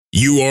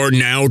You are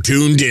now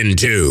tuned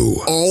into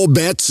All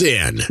Bets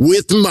In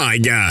with My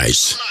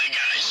Guys.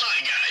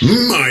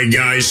 My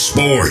Guys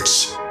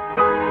Sports.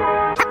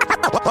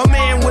 A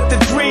man with a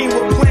dream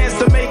with plans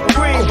to make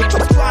green.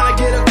 Trying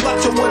to get a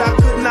clutch of what I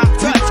could not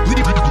touch.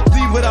 Leave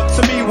it up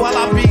to me while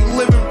I be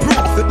living proof.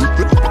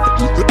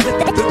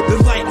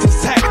 The life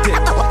is hectic.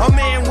 A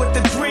man with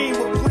a dream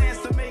with plans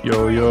to make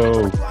green.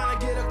 Yo.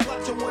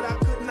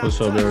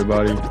 What's up,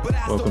 everybody?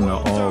 Welcome to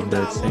All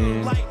Bets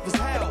In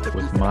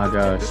with My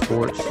Guys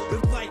Sports.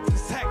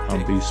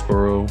 I'm B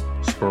Spurl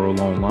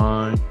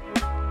Online,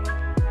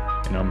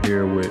 and I'm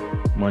here with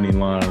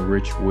Moneyline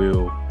Rich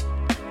Will.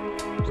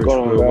 Rich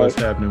Will, what's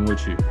happening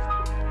with you?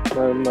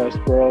 Not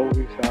much, bro.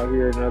 We out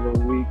here another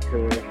week,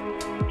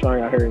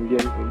 trying out here and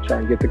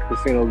trying to get the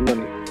casino's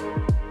money.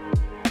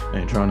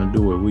 And trying to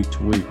do it week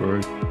to week,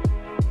 right?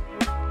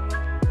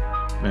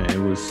 Man, it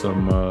was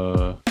some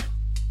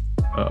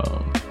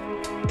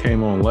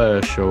came on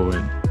last show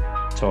and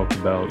talked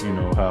about,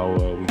 how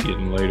we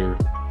getting later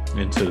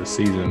into the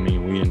season. I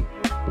mean, we in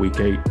week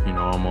 8,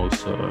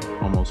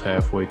 almost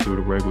halfway through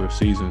the regular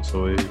season,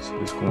 so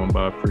it's going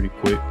by pretty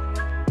quick.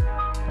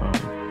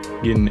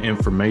 Getting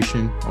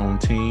information on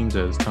teams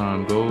as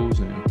time goes,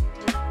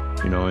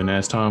 and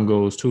as time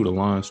goes too, the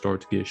lines start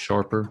to get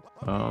sharper.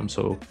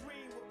 So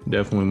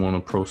definitely want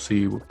to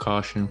proceed with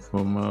caution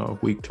from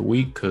week to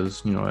week,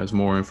 because as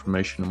more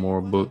information, the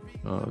more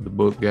the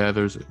book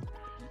gathers,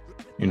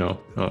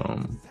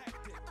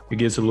 it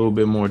gets a little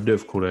bit more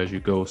difficult as you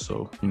go.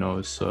 So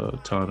it's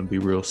time to be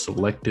real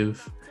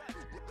selective.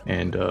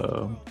 And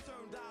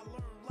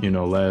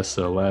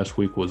last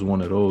week was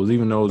one of those.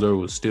 Even though there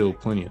was still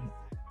plenty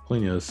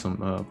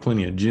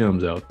of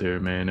gems out there,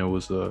 man. There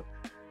was a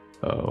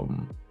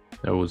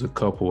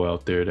couple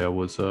out there that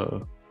was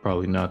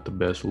probably not the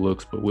best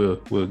looks, but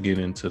we'll get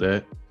into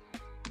that.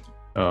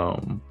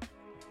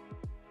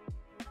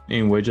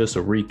 Anyway, just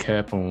a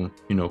recap on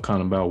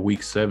kind of about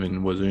week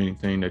 7. Was there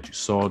anything that you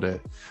saw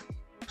that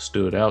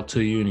stood out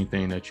to you?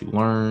 Anything that you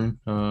learned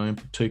in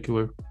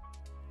particular?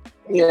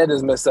 Yeah, I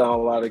just missed out on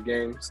a lot of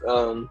games.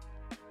 Like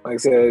I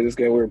said, this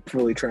game, we're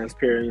fully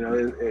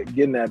transparent.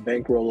 Getting that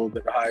bankroll a little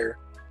bit higher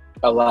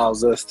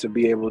allows us to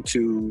be able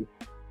to,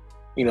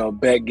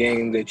 bet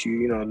games that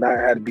not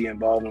had to be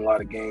involved in a lot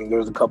of games. There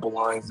was a couple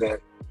lines that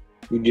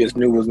you just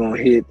knew was going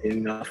to hit.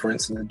 And, for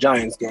instance, the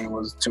Giants game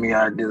was, to me,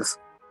 I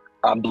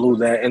blew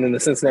that. And then the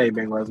Cincinnati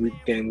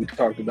Bengals game we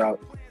talked about,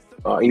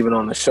 even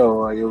on the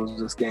show, it was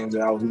this game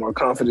that I was more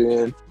confident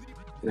in.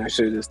 And I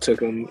should have just took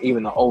them,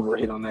 even the over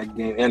hit on that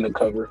game and the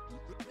cover.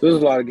 So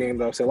there's a lot of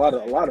games I would say, a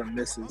lot of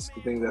misses.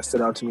 The thing that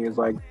stood out to me is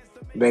like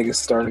Vegas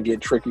is starting to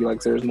get tricky.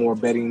 Like there's more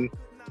betting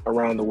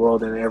around the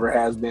world than there ever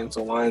has been.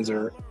 So the lines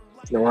are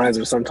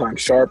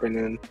sometimes sharp, and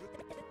then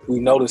we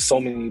noticed so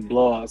many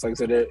blowouts. Like I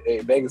said,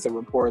 Vegas had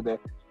reported that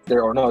the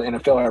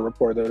NFL had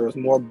reported that there was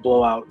more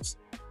blowouts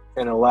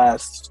in the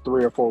last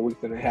 3 or 4 weeks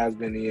than it has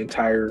been the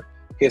entire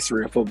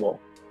history of football,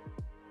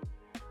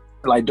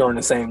 like during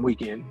the same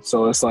weekend.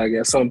 So it's like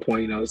at some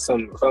point,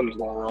 something's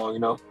going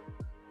wrong,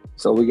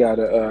 So we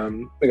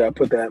gotta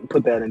put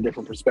that in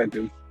different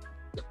perspective.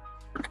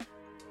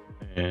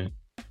 And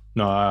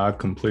no, I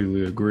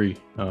completely agree.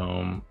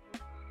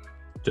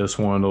 Just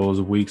one of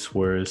those weeks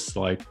where it's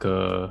like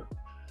you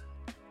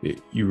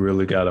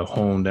really gotta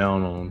hone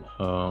down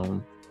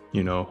on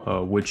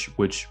which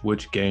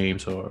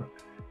games are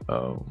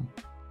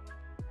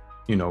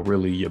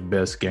really your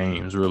best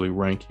games, really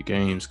rank your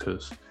games,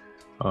 because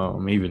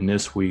even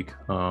this week,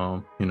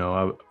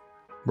 I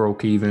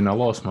broke even. I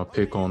lost my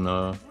pick on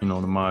the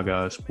My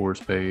Guys Sports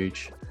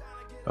page.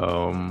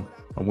 I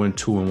went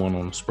 2-1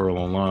 on the Spurl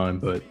Online,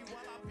 but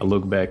I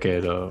look back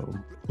at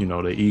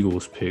the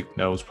Eagles pick.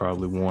 That was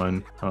probably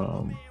one.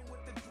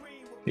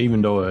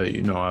 Even though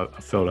I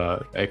felt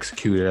I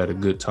executed at a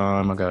good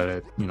time, I got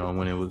it.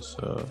 When it was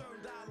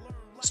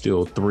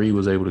still 3,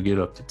 was able to get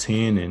up to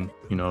 10, and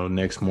the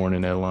next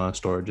morning that line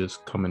started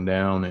just coming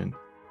down, and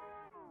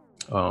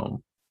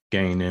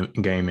game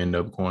ended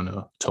up going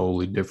a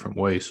totally different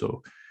way.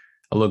 So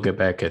I look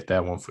back at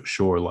that one for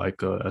sure.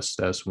 Like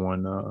that's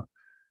one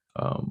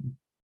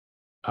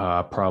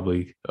I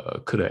probably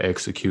could have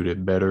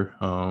executed better.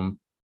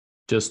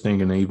 Just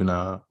thinking, even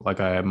like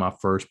I had my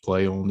first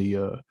play on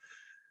the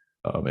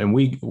and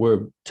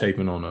we're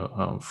taping on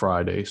a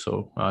Friday,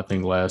 so I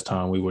think last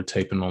time we were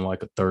taping on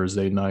like a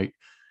Thursday night.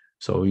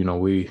 So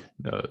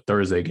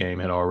Thursday game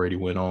had already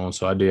went on,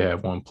 so I did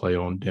have one play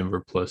on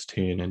Denver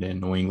 +10, and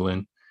then New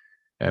England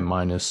at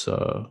minus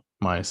a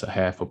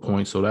half a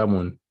point. So that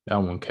one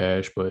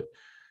cashed. But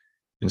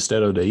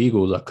instead of the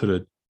Eagles, I could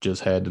have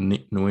just had the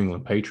New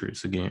England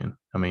Patriots again.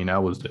 I mean,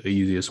 that was the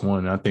easiest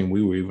one. I think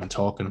we were even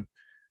talking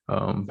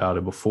about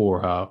it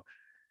before, how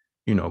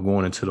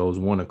going into those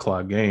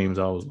 1:00 games,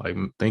 I was like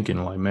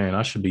thinking like, man,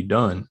 I should be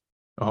done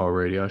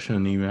already. I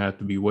shouldn't even have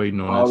to be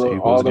waiting on this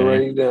Eagles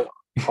game.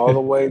 All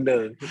the way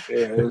done.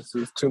 Yeah, it's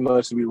too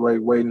much to be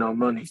waiting on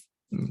money.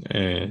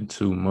 And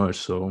too much.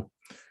 So,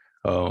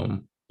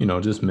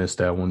 just missed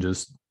that one.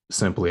 Just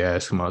simply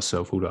asking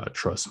myself, who do I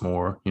trust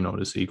more?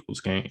 This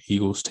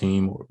Eagles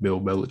team or Bill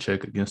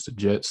Belichick against the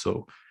Jets.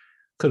 So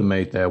could have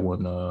made that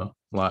one a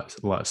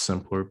lot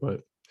simpler,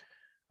 but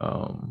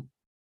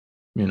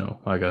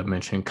like I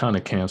mentioned, kind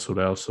of canceled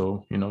out.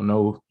 So,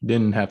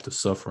 didn't have to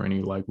suffer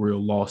any like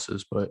real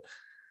losses, but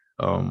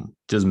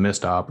just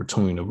missed the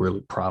opportunity to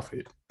really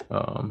profit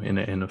in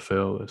the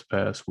NFL this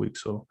past week.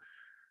 So,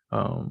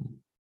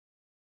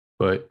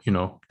 but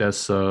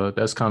that's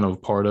kind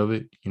of part of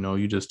it.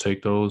 You just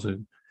take those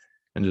and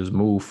just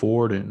move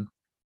forward. And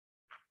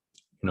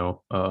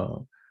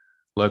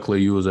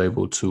luckily you was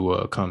able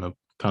to kind of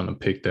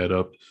pick that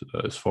up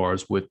as far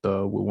as with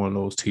one of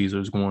those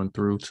teasers going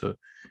through to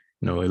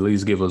at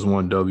least give us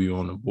one W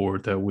on the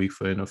board that week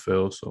for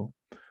NFL. So,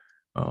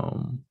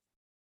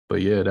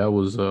 but yeah, that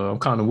was I'm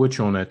kind of with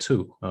you on that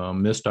too.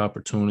 Missed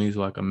opportunities,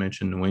 like I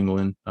mentioned, New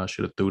England. I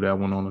should have threw that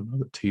one on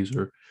another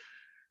teaser.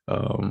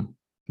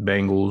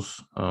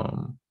 Bengals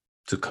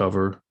to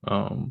cover,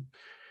 and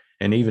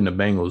even the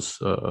Bengals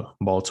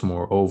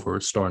Baltimore over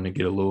is starting to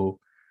get a little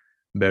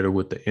better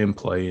with the in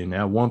play. And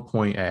at one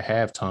point at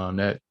halftime,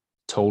 that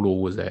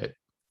total was at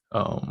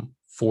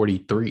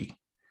 43.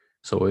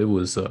 So it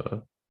was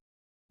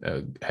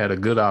had a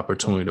good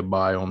opportunity to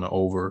buy on the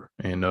over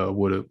and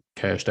would have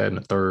cashed that in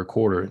the third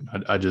quarter.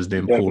 I just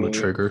didn't pull the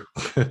trigger.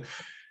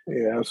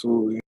 Yeah,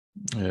 absolutely.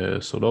 Yeah,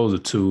 so those are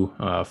two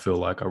I feel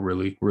like I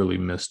really, really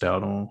missed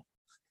out on.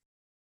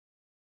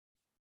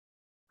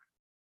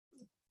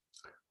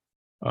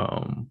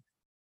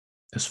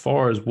 As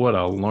far as what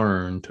I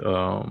learned,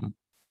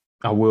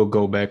 I will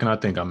go back, and I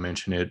think I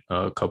mentioned it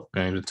a couple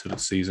games into the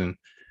season.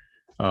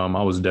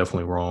 I was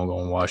definitely wrong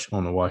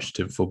on the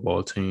Washington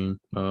football team.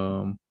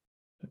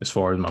 As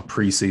far as my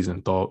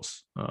preseason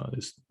thoughts,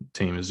 this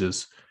team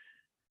is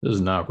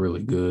not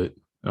really good.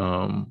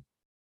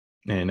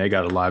 And they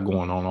got a lot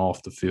going on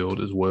off the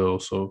field as well.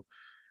 So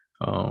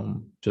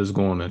just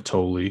going a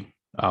totally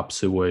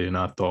opposite way than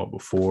I thought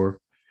before.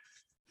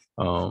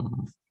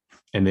 And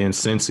then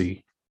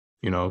Cincy,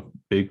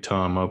 big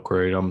time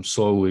upgrade. I'm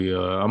slowly,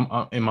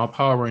 I'm in my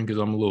power rankings,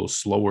 I'm a little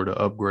slower to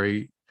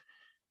upgrade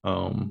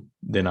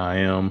than I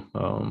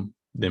am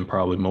than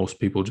probably most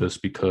people,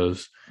 just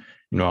because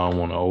I don't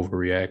want to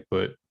overreact,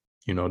 but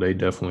they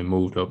definitely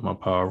moved up my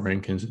power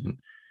rankings, and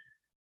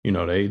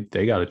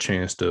they got a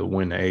chance to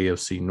win the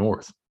AFC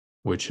North,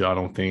 which I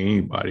don't think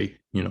anybody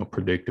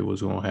predicted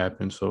was going to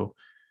happen. So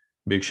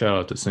big shout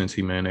out to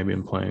Cincy, man. They've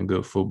been playing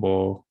good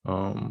football,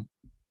 and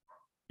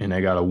they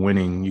got a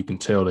winning. You can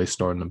tell they're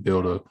starting to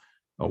build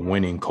a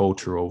winning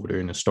culture over there,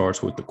 and it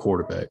starts with the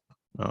quarterback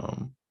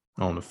on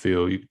the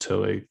field. You can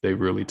tell they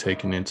really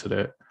taken into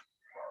that.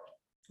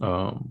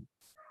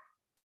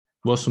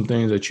 What's some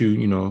things that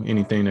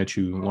anything that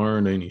you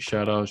learned, any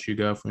shout outs you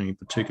got for any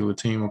particular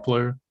team or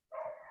player?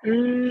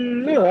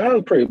 No, that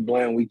was a pretty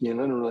bland weekend.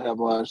 I didn't really have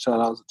a lot of shout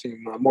outs to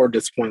team. I'm more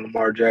disappointed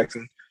Lamar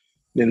Jackson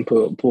didn't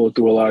pull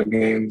through a lot of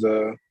games.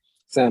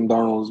 Sam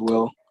Darnold as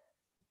well.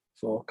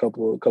 So a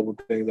couple of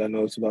things I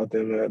noticed about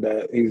them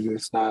that he's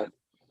just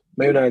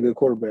maybe not a good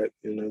quarterback.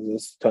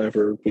 It's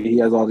time he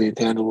has all the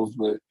intangibles,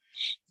 but it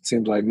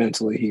seems like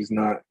mentally he's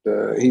not.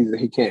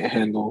 He can't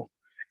handle.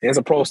 And it's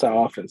a pro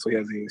style offense, so he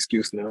has any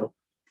excuse now.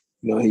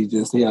 He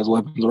has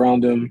weapons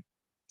around him.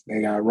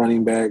 They got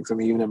running backs. I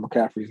mean, even if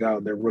McCaffrey's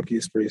out, their rookie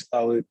is pretty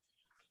solid.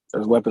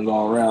 There's weapons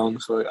all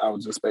around, so I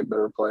would expect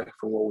better play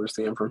from what we're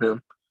seeing from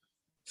him.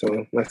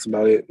 So that's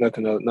about it.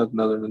 Nothing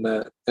other than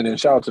that. And then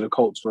shout out to the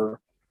Colts for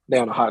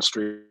down a hot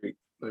streak.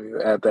 Let me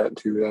add that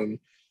too.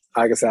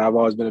 Like I said, I've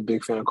always been a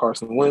big fan of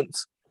Carson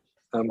Wentz.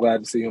 I'm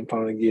glad to see him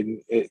finally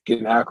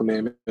getting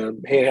acclimated. He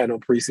ain't had no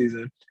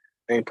preseason,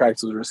 ain't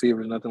practiced with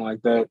receivers, nothing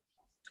like that.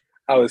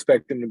 I would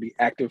expect him to be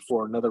active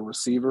for another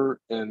receiver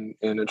in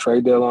the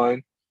trade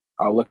deadline.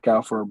 I'll look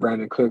out for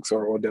Brandon Cooks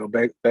or Odell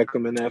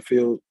Beckham in that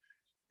field,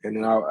 and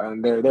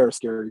then they're a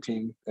scary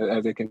team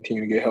as they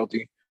continue to get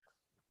healthy.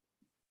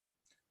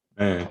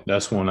 Man,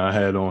 that's one I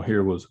had on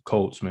here was the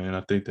Colts. Man,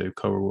 I think they've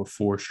covered with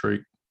four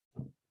straight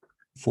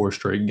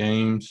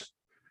games.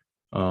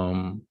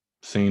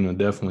 Seem to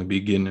definitely be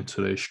getting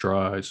into their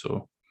stride.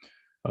 So,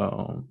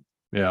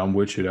 yeah, I'm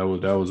with you. That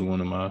was one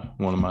of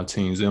my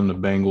teams. Them, the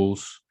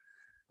Bengals.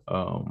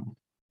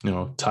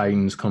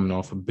 Titans coming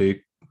off a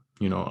big,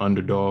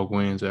 underdog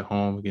wins at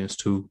home against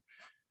two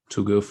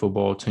good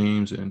football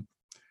teams, and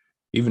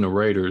even the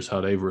Raiders,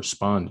 how they've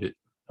responded,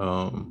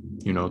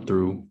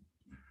 through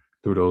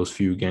those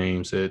few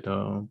games that,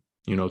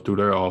 through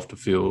their off the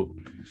field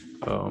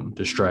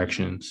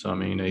distractions. I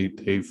mean,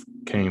 they've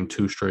came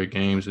 2 straight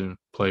games and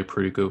played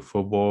pretty good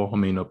football. I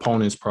mean,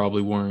 opponents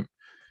probably weren't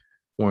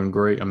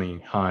great. I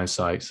mean,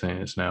 hindsight saying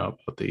it's now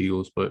about the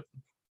Eagles, but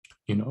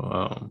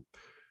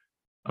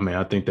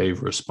I think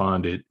they've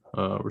responded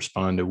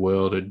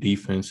well. The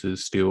defense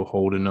is still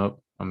holding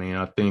up. I mean,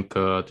 I think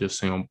just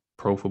seeing on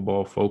Pro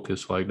Football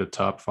Focus, like the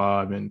top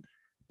 5 in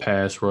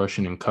pass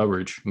rushing and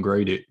coverage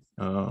graded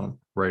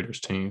Raiders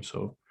team.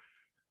 So,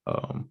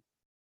 yeah,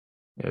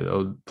 they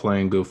were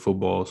playing good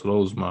football. So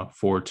those are my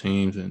 4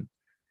 teams. And,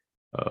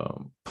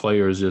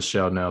 players just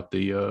shouting out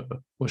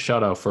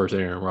shout out first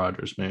Aaron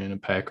Rodgers, man, the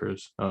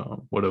Packers.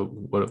 What a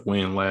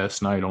win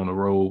last night on the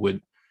road with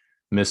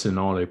missing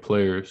all their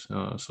players.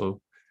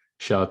 So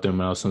shout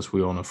them out since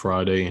we're on a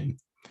Friday, and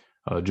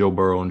Joe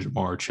Burrow and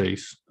Jamar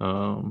Chase.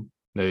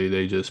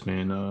 They just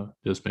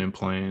been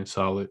playing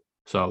solid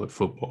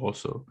football.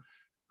 So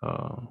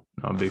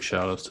big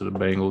shout outs to the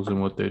Bengals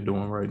and what they're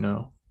doing right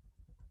now.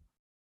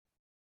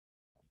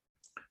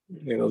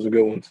 Yeah, those are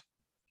good ones.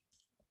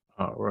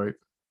 All right.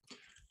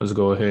 Let's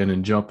go ahead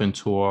and jump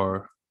into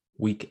our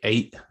Week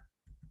 8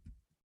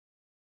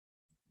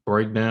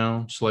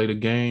 breakdown slate of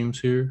games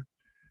here.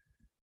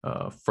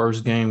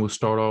 First game, we'll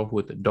start off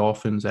with the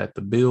Dolphins at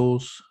the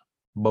Bills.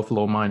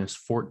 Buffalo minus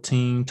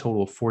 14,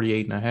 total of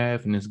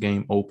 48.5. In this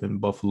game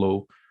opened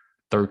Buffalo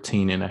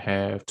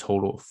 13.5,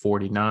 total of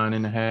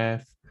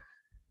 49.5.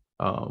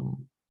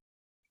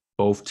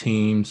 Both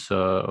teams,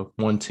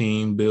 one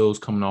team, Bills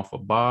coming off a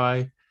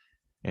bye,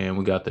 and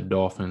we got the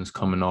Dolphins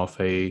coming off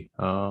a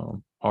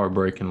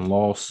heartbreaking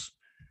loss.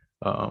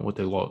 What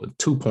they lost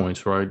 2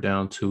 points right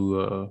down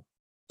to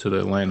the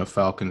Atlanta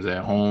Falcons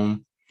at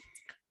home.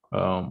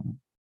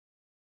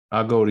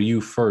 I'll go to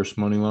you first,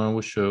 Moneyline.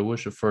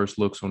 What's your first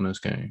looks on this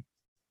game?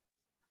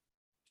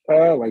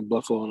 I like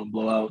Buffalo in a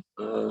blowout.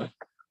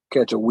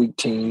 Catch a weak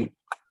team.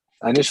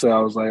 Initially, I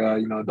was like,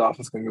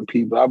 Dolphins can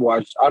compete, but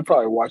I'd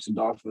probably watch the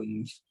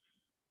Dolphins.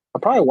 I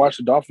probably watched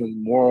the Dolphins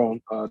more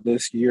on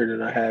this year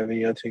than I have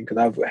any other team because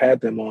I've had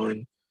them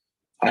on.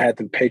 I had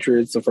the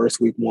Patriots the first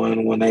week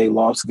one when they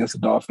lost against the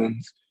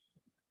Dolphins.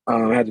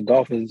 I had the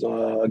Dolphins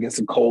against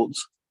the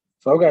Colts.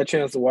 So I've got a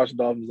chance to watch the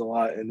Dolphins a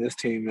lot, and this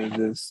team is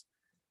just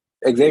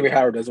Xavier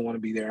Howard doesn't want to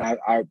be there.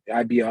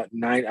 I'd be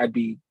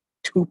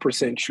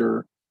 2%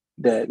 sure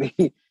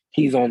that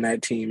he's on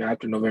that team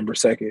after November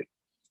 2nd.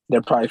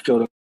 They're probably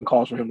fielding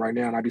calls for him right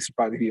now, and I'd be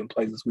surprised if he even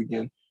plays this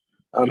weekend.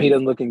 He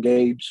doesn't look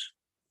engaged,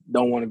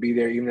 don't want to be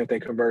there, even if they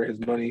convert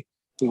his money.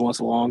 He wants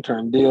a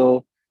long-term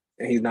deal,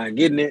 and he's not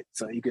getting it,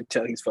 so you can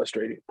tell he's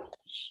frustrated.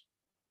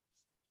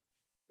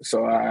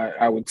 So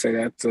I would say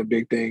that's a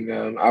big thing.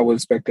 I would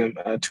expect them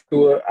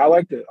Tua. I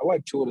like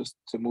Tua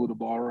to move the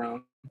ball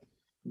around.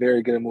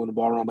 Very good at moving the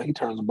ball around, but he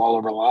turns the ball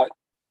over a lot,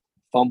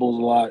 fumbles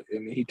a lot,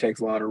 and he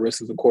takes a lot of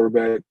risks as a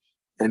quarterback.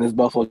 And this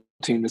Buffalo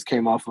team just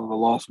came off of a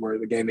loss where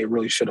the game they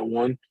really should have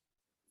won.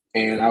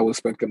 And I would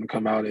expect them to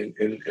come out and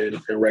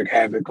wreak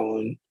havoc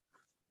on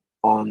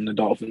the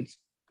Dolphins.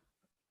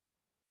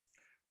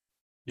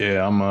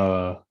 Yeah,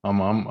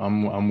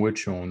 I'm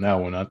with you on that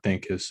one. I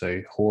think it's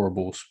a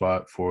horrible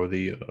spot for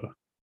the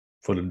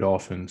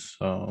Dolphins.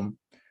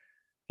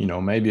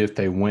 Maybe if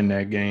they win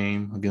that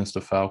game against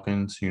the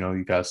Falcons,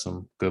 you got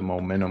some good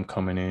momentum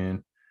coming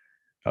in.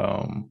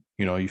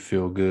 You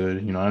feel good.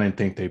 I didn't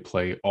think they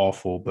played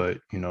awful, but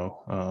they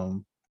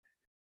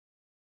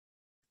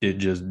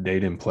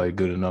didn't play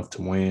good enough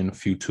to win. A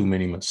few too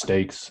many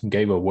mistakes,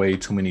 gave away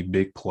too many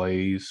big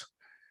plays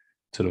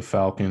to the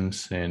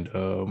Falcons, and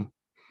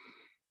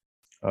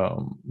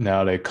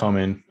now they're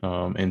coming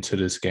into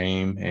this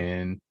game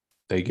and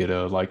they get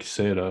like you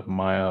said,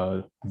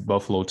 my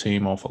Buffalo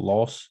team off a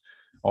loss,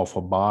 off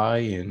a bye,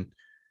 and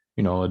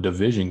a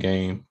division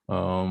game,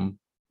 and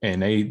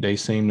they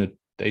seem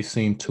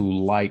to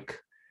like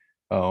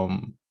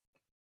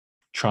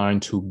trying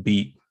to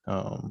beat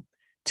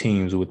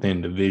teams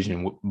within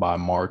division by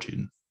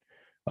margin.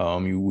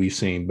 We've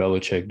seen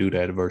Belichick do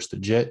that versus the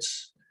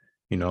Jets.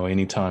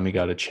 Anytime he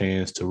got a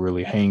chance to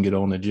really hang it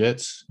on the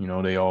Jets,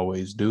 they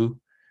always do.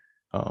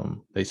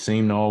 They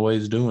seem to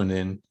always do, and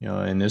then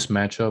in this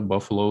matchup,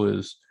 Buffalo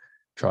has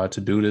tried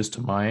to do this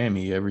to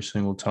Miami every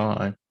single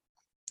time.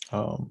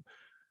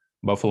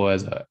 Buffalo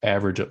has an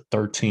average of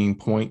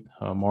 13-point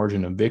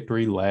margin of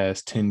victory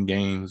last 10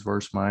 games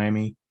versus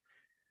Miami.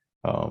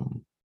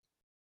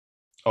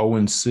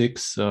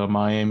 0-6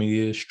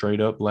 Miami is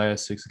straight up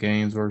last 6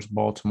 games versus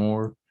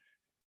Baltimore.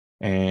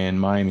 And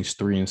Miami's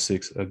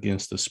 3-6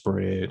 against the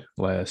spread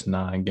last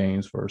 9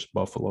 games versus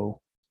Buffalo.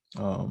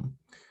 And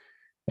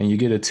you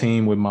get a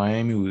team with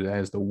Miami who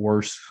has the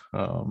worst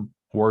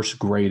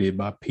graded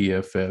by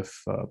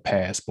PFF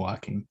pass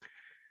blocking.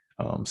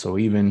 So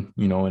even,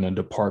 in a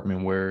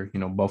department where,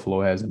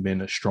 Buffalo hasn't been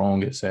the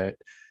strongest at,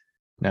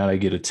 now they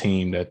get a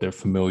team that they're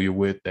familiar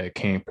with that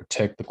can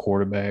protect the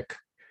quarterback.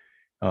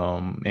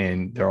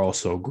 And they're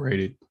also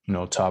graded,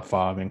 top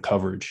 5 in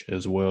coverage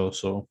as well.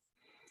 So,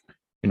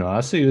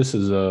 I see this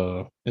is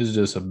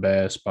just a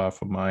bad spot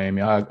for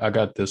Miami. I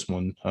got this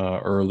one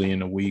early in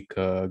the week.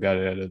 Got it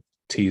at a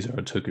teaser.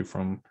 I took it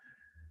from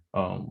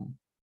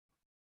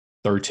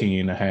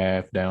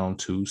 13.5 down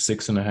to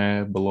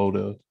 6.5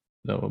 below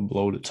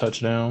the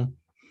touchdown.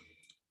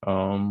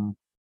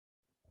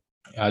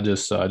 I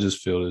just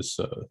feel this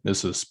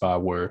is a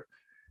spot where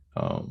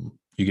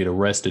you get a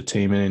rested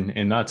team,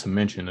 and not to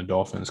mention the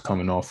Dolphins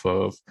coming off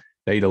of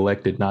they'd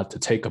elected not to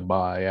take a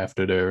bye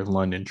after their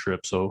London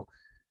trip, so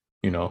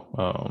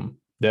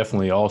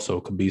definitely also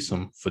could be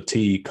some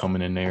fatigue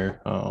coming in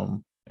there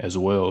as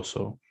well.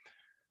 So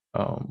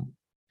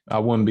I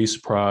wouldn't be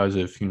surprised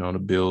if,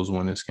 the Bills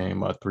win this game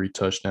by 3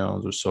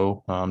 touchdowns or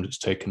so. I'm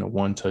just taking a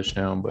 1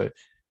 touchdown, but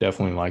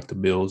definitely like the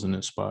Bills in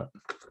this spot.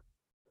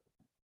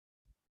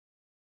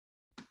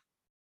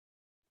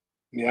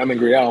 Yeah, I'm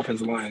agree. That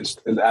offensive line is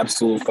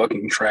absolute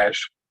fucking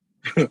trash.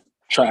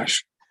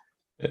 Trash.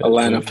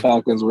 Atlanta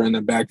Falcons were in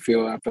the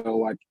backfield. I felt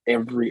like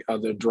every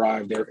other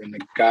drive they're in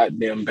the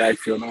goddamn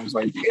backfield. I was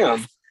like,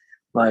 damn.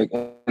 Like,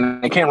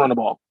 and they can't run the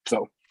ball.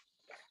 So,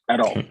 at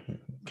all.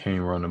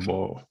 Can't run the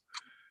ball.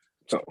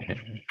 So,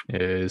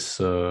 it's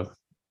a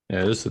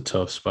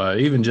tough spot.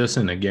 Even just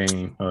in the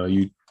game,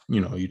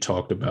 you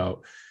talked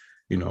about,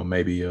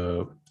 maybe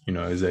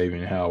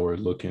Xavier Howard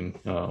looking,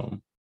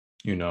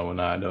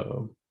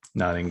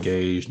 not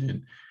engaged,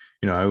 and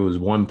it was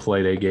one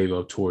play they gave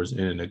up towards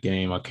the end of the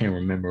game. I can't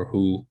remember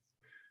who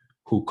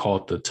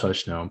caught the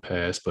touchdown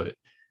pass, but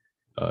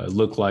it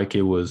looked like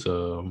it was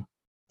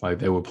like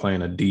they were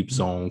playing a deep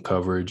zone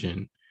coverage,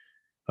 and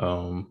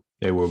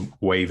they were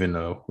waving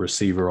a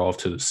receiver off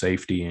to the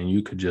safety, and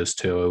you could just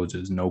tell it was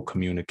just no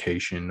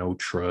communication, no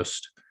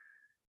trust,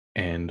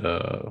 and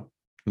they're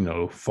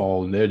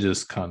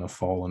just kind of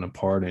falling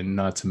apart. And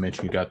not to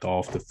mention, you got the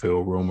off the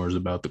field rumors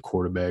about the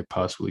quarterback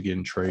possibly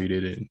getting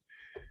traded, and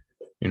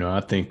I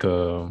think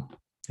I'm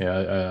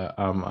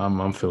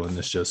feeling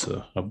this just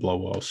a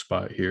blow off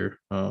spot here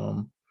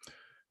for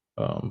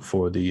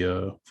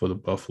the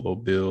Buffalo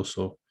Bills.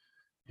 So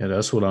yeah,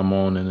 that's what I'm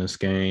on in this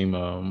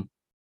game.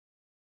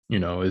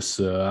 It's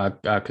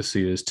I could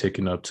see this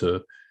ticking up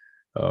to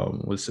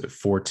what's it,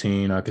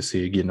 14. I could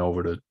see it getting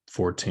over to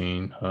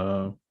 14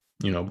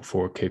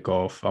 before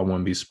kickoff. I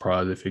wouldn't be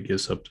surprised if it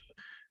gets up to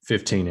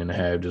 15 and a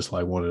half, just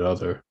like one of the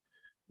other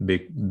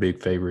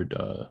big favorite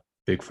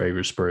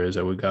spreads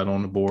that we got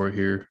on the board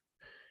here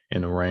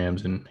in the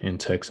Rams and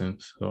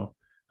Texans. So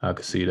I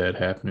could see that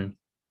happening.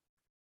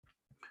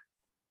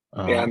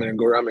 Yeah, I'm in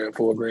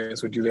full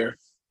agreement with you there.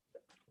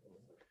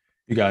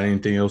 You got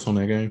anything else on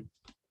that game?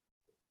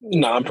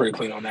 No, I'm pretty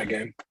clean on that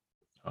game.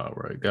 All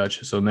right,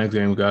 gotcha. So next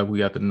game we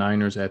got the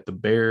Niners at the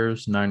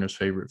Bears. Niners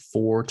favorite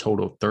 4,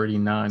 total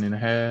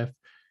 39.5.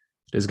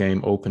 This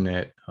game opened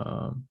at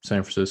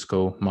San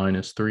Francisco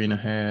minus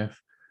 3.5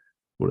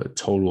 with a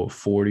total of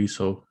 40.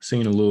 So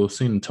seeing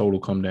the total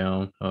come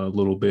down a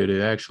little bit.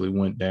 It actually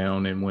went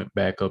down and went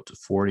back up to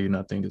 40, and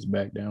I think it's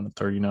back down to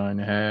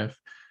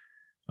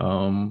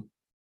 39.5.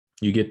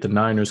 You get the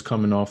Niners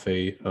coming off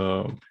a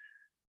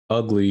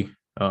ugly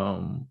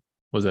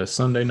was that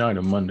Sunday night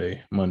or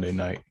Monday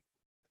night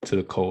to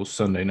the Colts?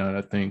 Sunday night,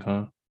 I think,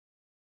 huh?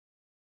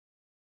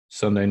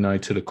 Sunday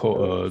night to the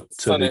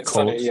Colts. Sunday,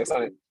 Sunday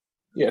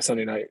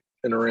night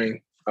in the rain.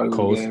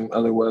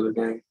 Ugly weather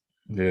game.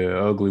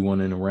 Yeah, ugly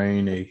one in the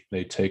rain. They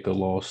take a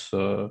loss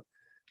at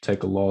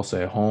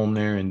home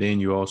there, and then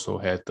you also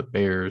had the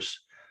Bears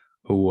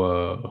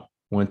who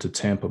went to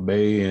Tampa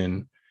Bay,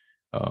 and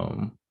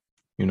I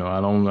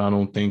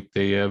don't think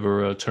they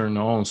ever turned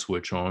the on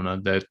switch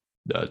on. That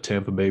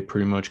Tampa Bay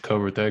pretty much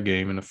covered that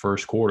game in the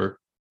first quarter.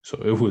 So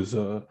it was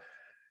a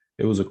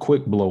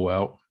quick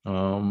blowout,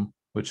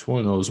 which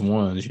one of those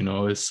ones,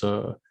 it's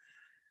I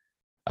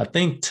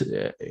think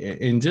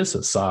in just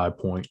a side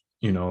point,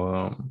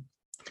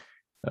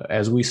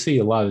 as we see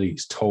a lot of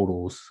these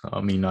totals,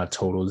 not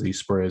totals, these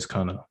spreads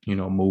kind of,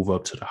 move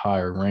up to the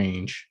higher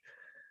range.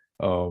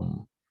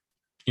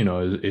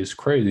 It's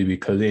crazy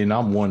because then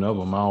I'm one of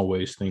them. I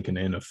always think in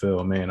the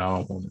NFL, man, I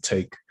don't want to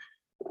take,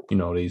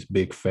 these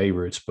big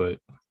favorites, but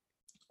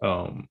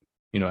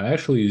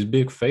actually these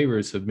big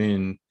favorites have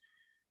been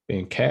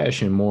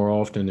cashing more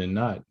often than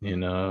not.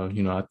 And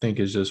I think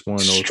it's just one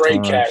of those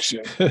straight times.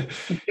 cashing.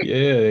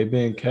 Yeah, they've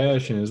been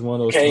cashing. It's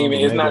one of those times.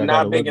 It's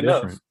not big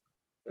enough. Different.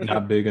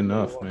 Not big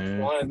enough,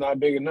 man. Line's not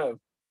big enough.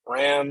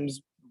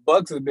 Rams,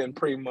 Bucks have been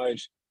pretty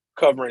much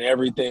covering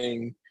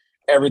everything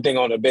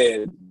on the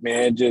bed,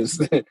 man.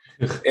 Just it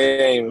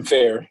ain't even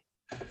fair.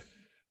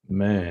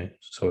 Man,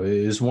 so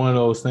it's one of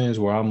those things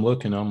where I'm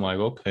looking, I'm like,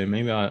 okay,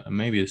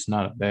 maybe it's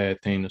not a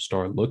bad thing to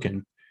start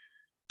looking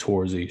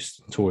towards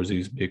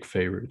these big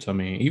favorites. I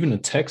mean, even the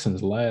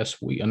Texans last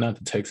week,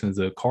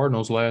 the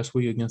Cardinals last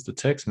week against the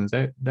Texans,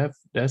 that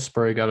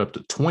spread got up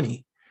to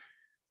 20,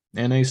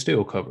 and they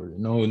still covered it.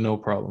 No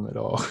problem at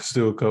all.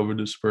 Still covered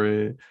the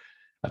spread.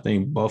 I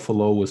think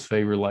Buffalo was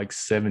favored like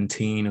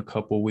 17 a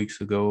couple of weeks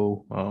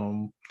ago.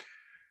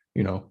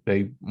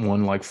 They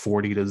won like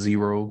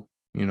 40-0.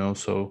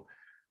 So.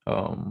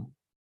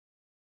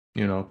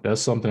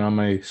 That's something I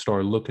may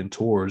start looking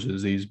towards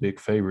is these big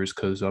favorites,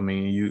 because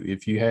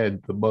if you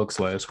had the Bucks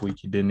last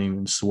week, you didn't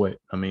even sweat.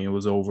 it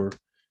was over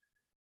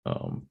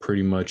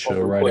pretty much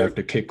right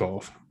after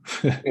kickoff.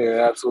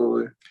 Yeah,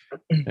 absolutely.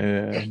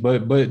 Yeah,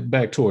 but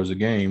back towards the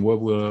game,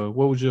 what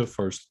was your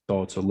first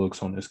thoughts or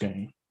looks on this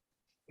game?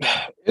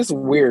 It's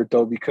weird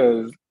though,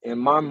 because in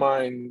my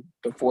mind,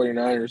 the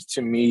 49ers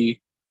to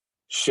me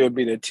should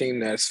be the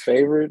team that's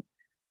favored,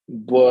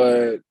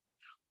 but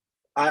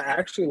I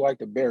actually like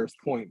the Bears'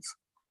 points.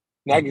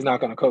 Nagy's not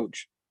going to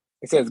coach.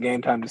 It says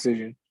game time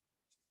decision.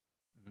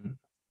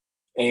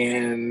 Mm-hmm.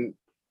 And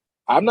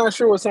I'm not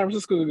sure what San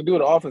Francisco is going to do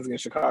with the offense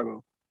against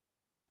Chicago.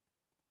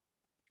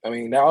 I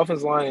mean, that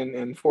offensive line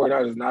in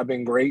 49 has not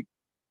been great.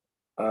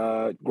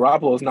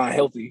 Garoppolo is not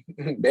healthy.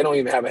 They don't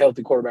even have a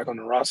healthy quarterback on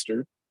the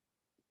roster,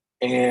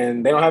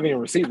 and they don't have any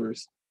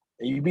receivers.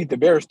 And you beat the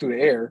Bears through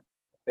the air.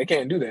 They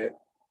can't do that,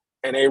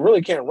 and they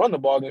really can't run the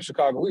ball against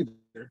Chicago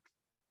either.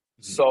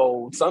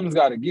 So something's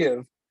got to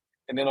give.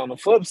 And then on the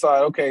flip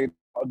side, okay,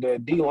 the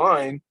D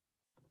line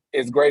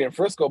is great in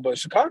Frisco, but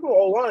Chicago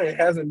O line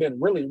hasn't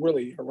been really,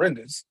 really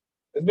horrendous.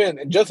 It's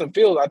been Justin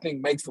Fields, I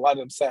think, makes a lot of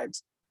them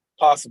sacks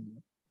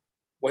possible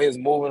with his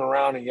moving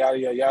around and yada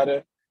yada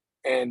yada.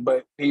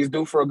 But he's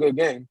due for a good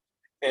game.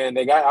 And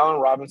they got Allen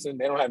Robinson.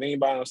 They don't have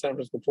anybody on the San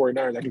Francisco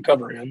 49ers that can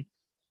cover him.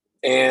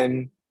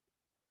 And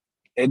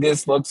it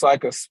just looks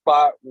like a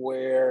spot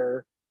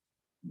where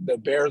the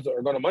Bears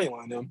are going to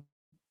moneyline them.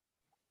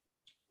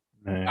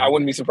 Man. I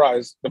wouldn't be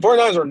surprised. The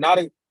 49ers are not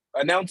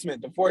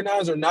announcement. The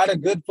 49ers are not a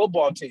good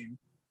football team.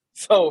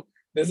 So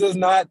this is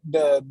not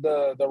the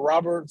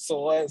Robert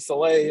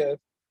Saleh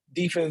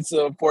defense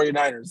of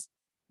 49ers.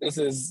 This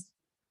is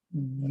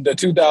the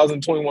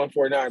 2021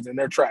 49ers, and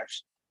they're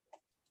trash.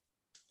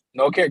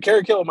 No, Kerry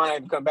Kittle might not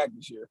even come back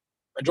this year.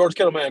 George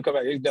Kittle might not come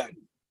back. He's done.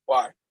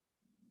 Why?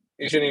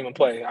 He shouldn't even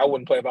play. I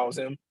wouldn't play if I was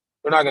him.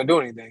 They're not going to do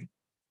anything.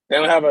 They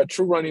don't have a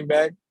true running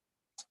back.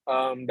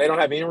 They don't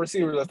have any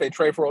receivers unless they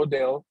trade for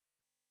Odell.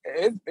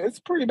 It's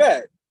pretty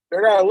bad.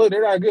 They're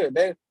not good.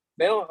 They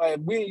don't.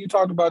 You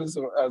talked about this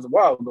as a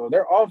while ago.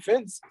 Their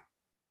offense,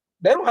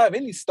 they don't have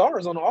any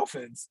stars on the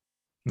offense.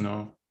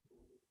 No.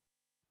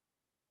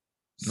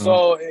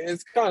 So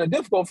it's kind of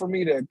difficult for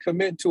me to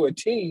commit to a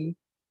team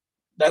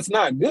that's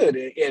not good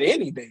at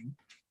anything.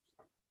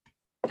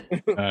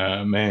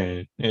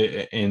 Man,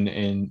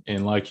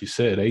 and like you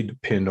said, they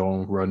depend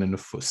on running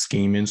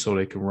scheming so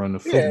they can run the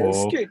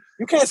football.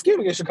 You can't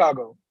scheme against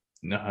Chicago.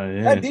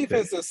 That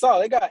defense is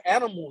solid. They got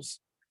animals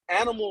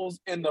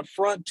in the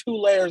front two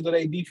layers of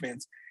their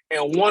defense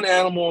and one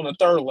animal on the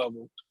third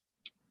level.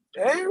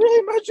 There ain't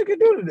really much you can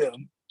do to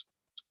them.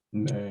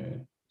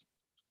 Man.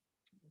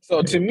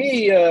 So to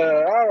me, I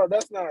don't know,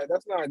 that's not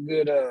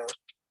good.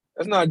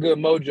 That's not good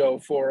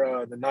mojo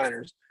for the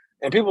Niners.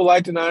 And people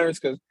like the Niners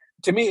because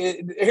to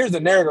me, here's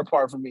the narrative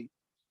part for me.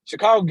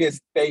 Chicago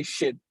gets they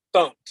shit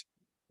thumped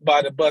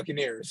by the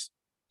Buccaneers.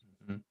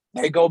 Mm-hmm.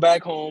 They go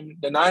back home.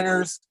 The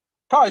Niners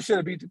probably should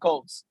have beat the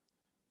Colts,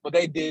 but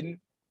they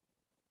didn't.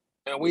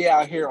 And we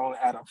out here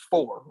at a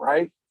 4,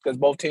 right? Because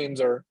both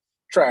teams are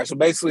trash. So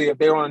basically, if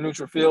they were on a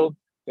neutral field,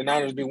 the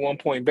Niners be 1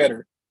 point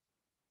better.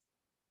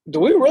 Do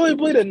we really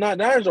believe the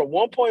Niners are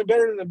 1 point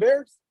better than the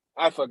Bears?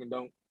 I fucking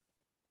don't.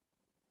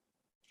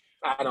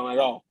 I don't at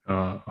all.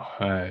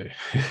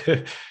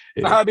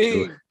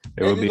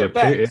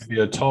 It'd be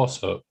a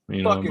toss up.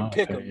 Fucking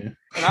pick them.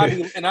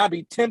 And I'd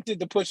be tempted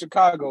to put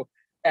Chicago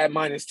at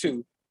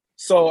 -2.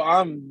 So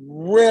I'm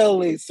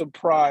really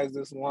surprised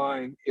this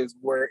line is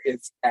where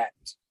it's at.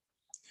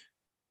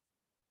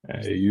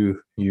 Hey,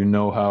 you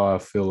know how I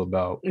feel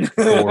about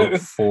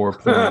 4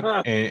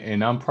 point,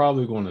 and I'm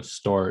probably going to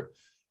start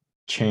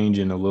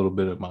changing a little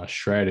bit of my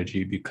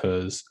strategy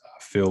because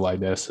I feel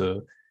like that's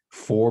a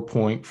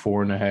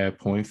 4.5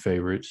 point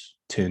favorites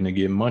tend to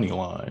get money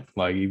line,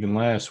 like even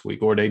last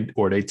week, or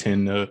they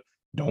tend to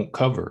don't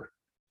cover,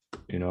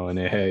 and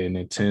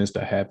it tends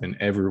to happen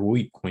every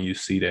week when you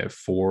see that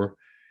 4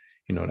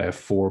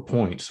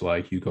 points.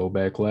 Like you go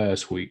back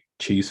last week,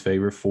 Chiefs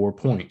favorite 4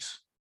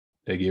 points,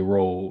 they get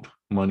rolled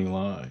money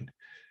line.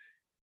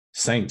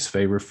 Saints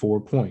favorite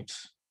 4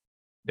 points,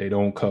 they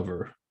don't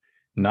cover.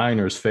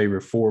 Niners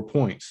favorite 4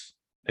 points,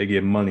 they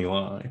get money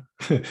line.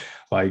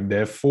 Like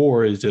that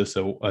 4 is just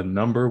a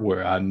number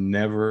where I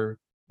never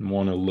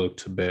want to look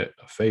to bet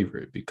a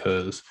favorite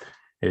because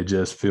it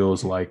just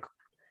feels like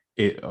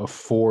a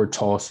 4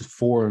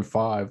 and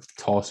 5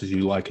 tosses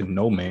you like in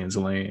no man's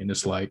land.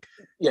 It's like,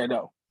 yeah,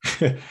 no.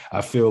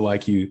 I feel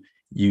like you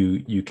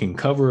can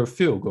cover a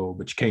field goal,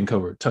 but you can't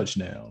cover a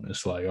touchdown.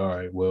 It's like, all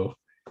right, well,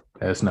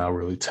 that's not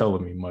really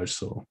telling me much.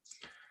 So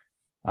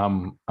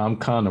I'm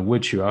kind of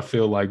with you. I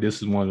feel like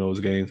this is one of those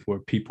games where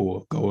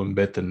people go and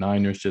bet the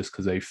Niners just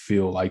because they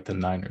feel like the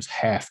Niners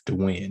have to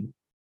win.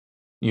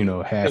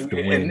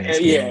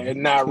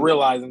 And not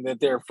realizing that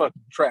they're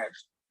fucking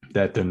trash.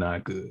 That they're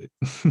not good.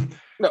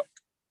 No.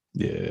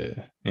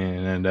 Yeah,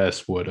 and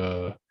that's what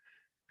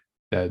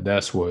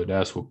that's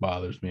what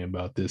bothers me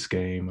about this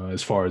game.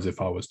 As far as if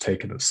I was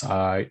taking a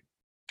side,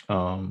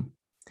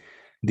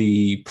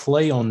 the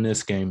play on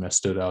this game that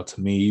stood out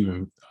to me,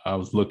 even I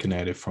was looking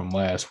at it from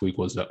last week,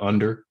 was the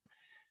under.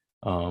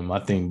 I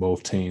think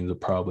both teams will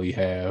probably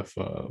have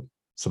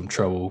some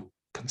trouble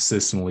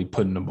consistently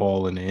putting the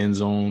ball in the end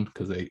zone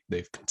because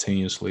they've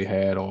continuously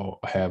have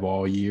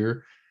all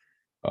year.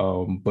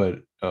 But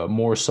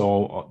more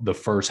so the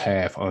first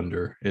half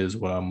under is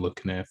what I'm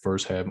looking at.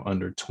 First half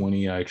under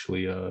 20. I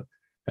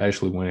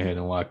actually went ahead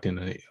and locked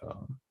in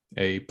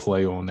a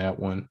play on that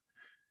one.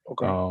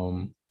 Okay.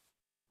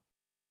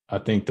 I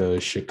think the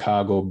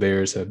Chicago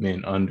Bears have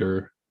been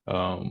under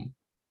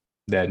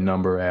that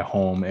number at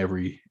home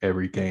every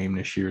game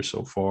this year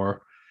so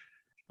far.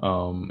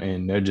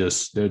 And they're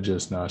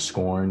just not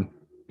scoring.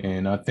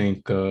 And I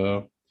think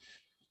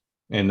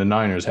and the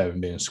Niners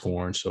haven't been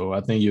scoring. So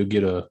I think you'll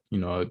get a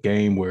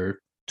game where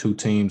two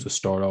teams will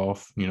start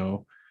off,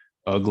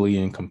 ugly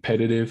and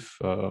competitive.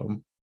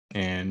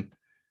 And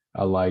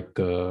I like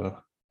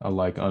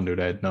under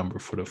that number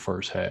for the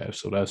first half.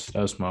 So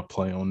that's my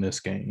play on this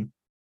game.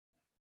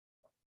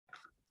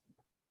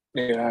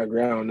 Yeah, I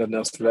agree. I don't know nothing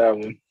else for that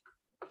one.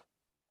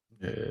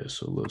 Yeah,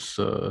 so let's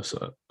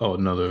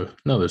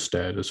another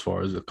stat as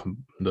far as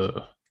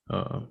the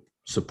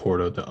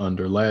support of the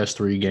under. Last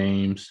three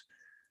games,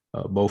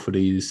 both of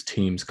these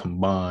teams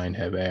combined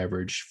have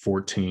averaged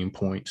 14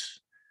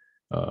 points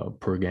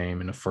per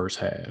game in the first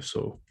half.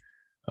 So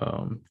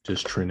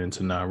just trending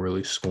to not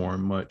really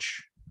scoring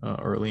much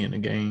early in the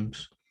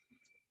games.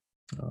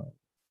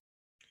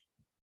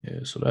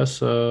 Yeah, so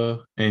that's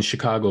and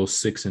Chicago's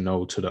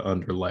 6-0 to the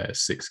under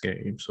last 6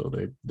 games, so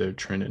they're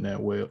trending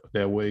that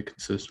way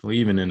consistently.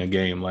 Even in a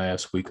game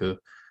last week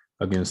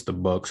against the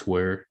Bucks,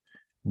 where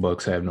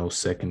Bucks have no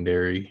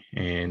secondary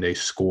and they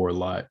score a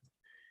lot,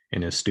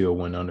 and it still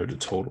went under the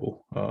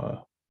total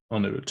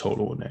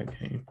in that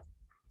game.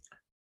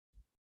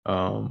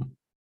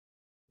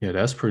 Yeah,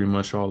 that's pretty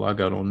much all I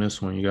got on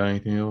this one. You got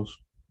anything else?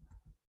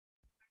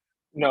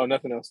 No,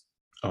 nothing else.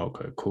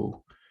 Okay,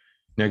 cool.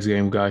 Next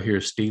game we got here,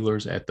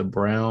 Steelers at the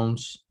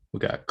Browns. We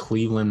got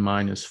Cleveland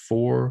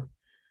 -4,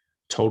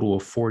 total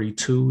of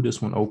 42.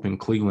 This one opened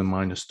Cleveland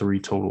 -3,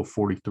 total of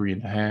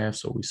 43.5.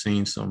 So we've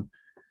seen some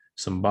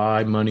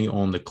buy money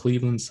on the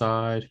Cleveland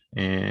side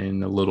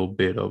and a little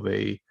bit of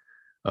a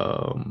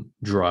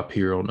drop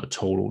here on the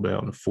total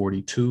down to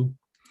 42.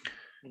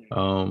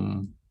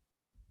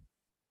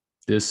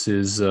 This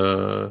is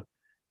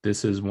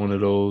one of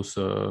those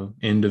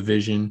in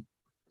division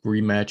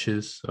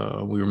rematches.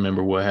 We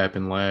remember what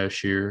happened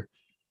last year.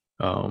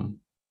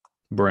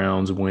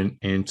 Browns went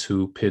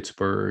into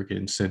Pittsburgh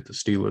and sent the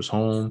Steelers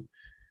home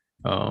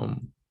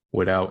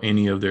without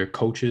any of their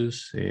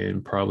coaches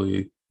and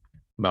probably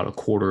about a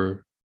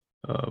quarter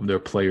of their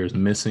players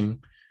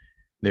missing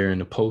there in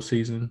the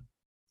postseason.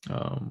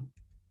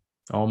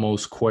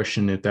 Almost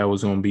questioned if that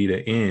was going to be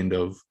the end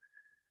of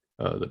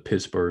the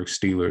Pittsburgh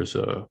Steelers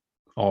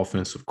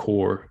offensive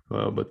core,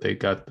 but they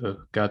got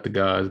the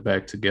guys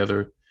back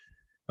together.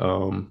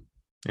 And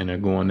they're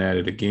going at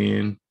it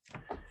again.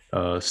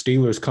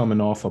 Steelers coming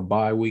off a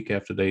bye week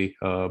after they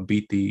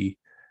beat the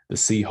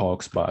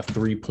Seahawks by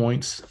 3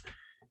 points,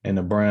 and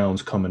the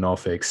Browns coming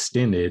off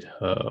extended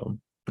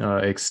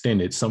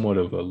somewhat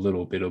of a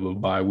little bit of a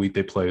bye week.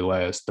 They played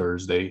last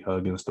Thursday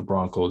against the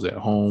Broncos at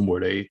home,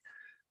 where they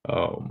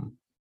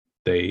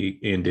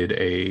ended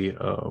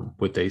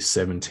with a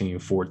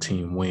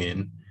 17-14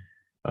 win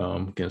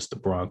against the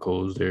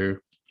Broncos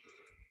there.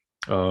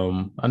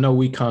 I know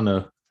we kind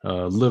of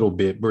a little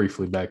bit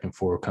briefly back and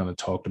forth kind of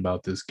talked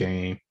about this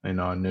game in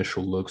our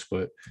initial looks,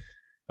 but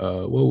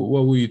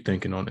what were you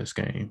thinking on this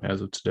game as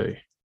of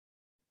today?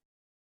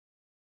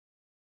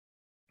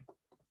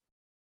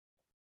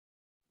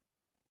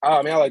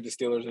 I mean, I like the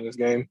Steelers in this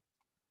game.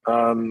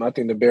 I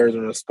think the Bears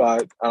are in a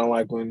spot.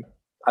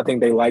 I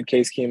think they like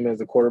Case Keenum as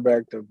a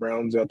quarterback. The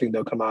Browns, I think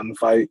they'll come out and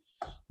fight.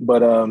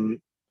 But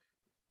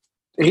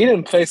he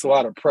didn't face a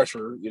lot of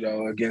pressure,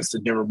 against the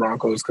Denver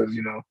Broncos because,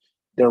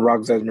 Denver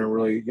Broncos has been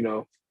really,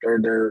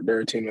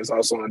 their team is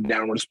also on a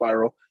downward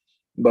spiral.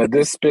 But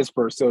this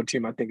Pittsburgh Steelers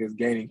team, I think, is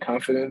gaining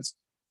confidence.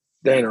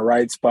 They're in the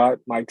right spot.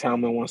 Mike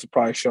Tomlin wants to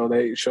probably show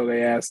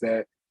they ass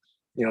that,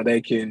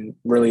 they can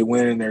really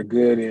win and they're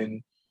good.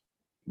 And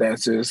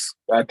that's just,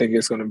 I think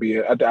it's going to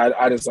be, I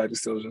just like the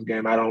Steelers in this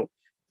game. I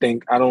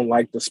don't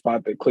like the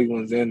spot that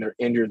Cleveland's in. They're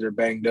injured. They're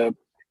banged up.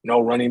 No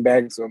running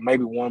backs, or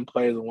maybe one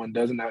plays and one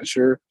doesn't, not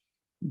sure.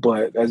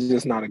 But that's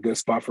just not a good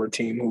spot for a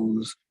team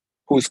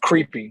who's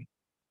creeping.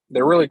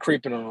 They're really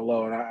creeping on the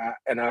low,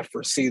 and I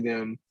foresee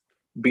them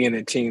being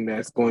a team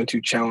that's going to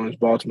challenge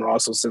Baltimore,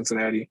 also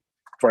Cincinnati,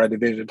 for a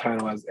division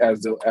title as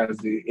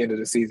the end of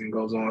the season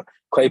goes on.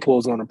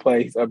 Claypool's going to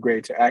play. He's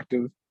upgraded to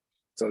active,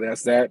 so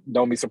that's that.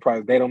 Don't be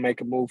surprised if they don't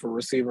make a move for a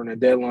receiver in the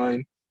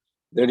deadline.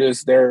 They're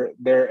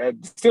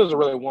Steelers are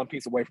really one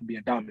piece away from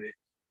being dominant.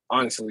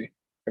 Honestly,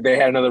 if they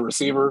had another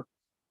receiver,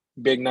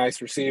 big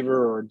nice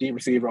receiver or deep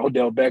receiver,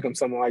 Odell Beckham,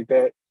 something like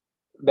that,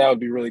 that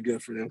would be really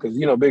good for them because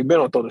Big Ben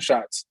don't throw the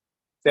shots.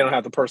 They don't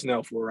have the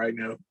personnel for it right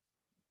now.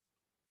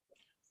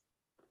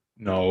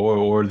 No,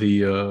 or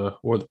the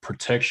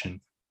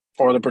protection.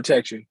 Or the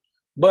protection.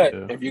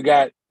 But if you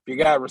got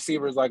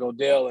receivers like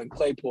Odell and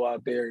Claypool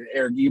out there and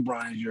Eric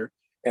Ebron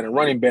and a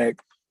running back,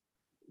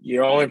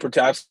 you're only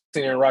protect. I've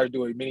seen Aaron Rodgers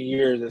do it many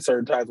years at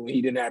certain times when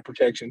he didn't have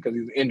protection because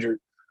he was injured.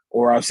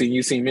 Or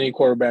you've seen many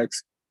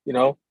quarterbacks,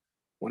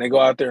 when they go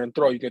out there and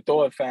throw, you can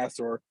throw it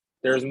fast, or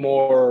there's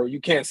more. You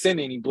can't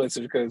send any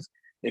blitzers because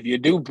if you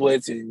do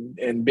blitz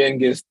and Ben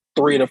gets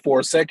 3 to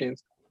 4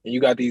 seconds and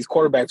you got these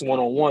quarterbacks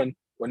one-on-one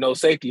with no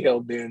safety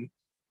help, then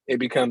it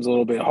becomes a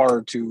little bit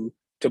hard to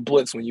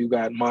blitz when you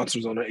got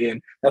monsters on the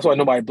end. That's why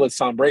nobody blitzed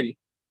Tom Brady.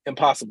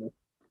 Impossible.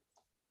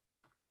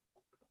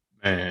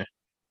 Man.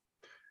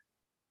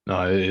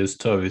 No, it is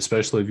tough,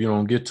 especially if you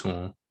don't get to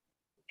him.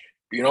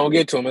 If you don't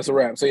get to him, it's a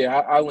wrap. So, yeah,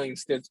 I lean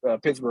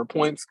Pittsburgh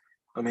points.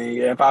 I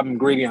mean, if I'm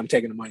greedy, I'm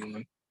taking the money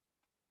line.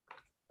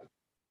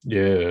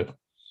 Yeah.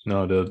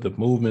 No, the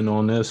movement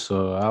on this,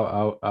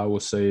 I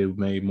would say it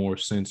made more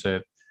sense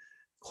at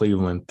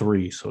Cleveland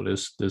 3. So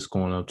this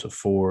going up to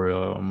 4.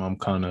 I'm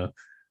kind of,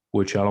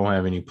 which I don't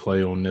have any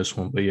play on this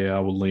one, but yeah, I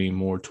would lean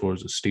more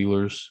towards the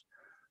Steelers.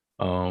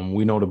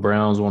 We know the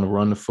Browns want to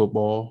run the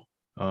football,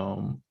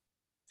 and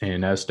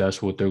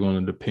that's what they're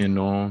going to depend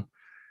on.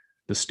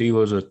 The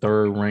Steelers are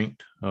third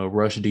ranked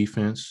rush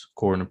defense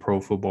according to Pro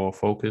Football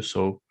Focus.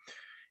 So,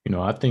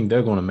 I think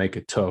they're going to make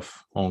it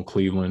tough on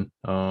Cleveland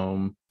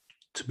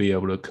to be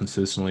able to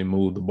consistently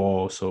move the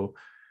ball. So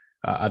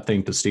I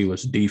think the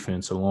Steelers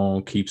defense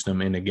alone keeps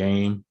them in the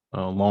game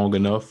long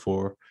enough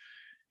for,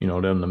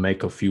 them to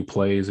make a few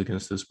plays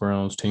against this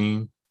Browns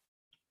team.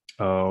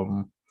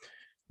 The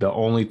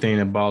only thing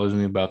that bothers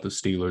me about the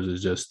Steelers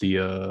is just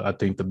I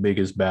think the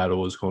biggest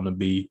battle is going to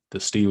be the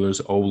Steelers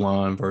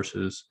O-line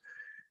versus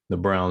the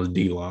Browns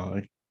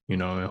D-line,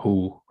 and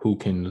who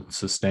can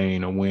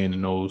sustain a win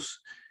in those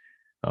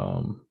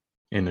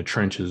in the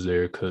trenches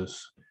there.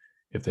 Because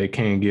if they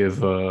can't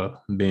give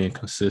being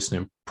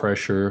consistent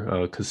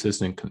pressure,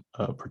 consistent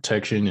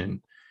protection,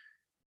 and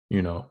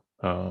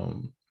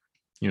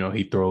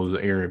he throws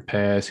an errant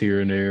pass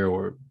here and there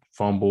or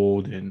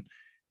fumbled, and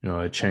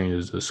it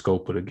changes the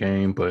scope of the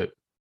game. But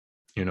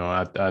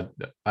I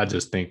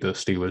just think the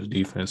Steelers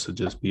defense will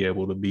just be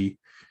able to be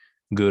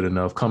good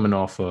enough coming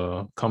off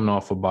a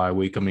bye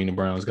week. I mean, the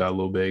Browns got a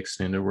little bit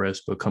extended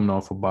rest, but coming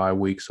off a bye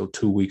week, so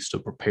 2 weeks to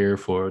prepare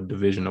for a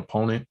division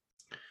opponent,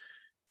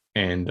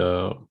 and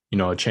a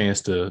chance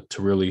to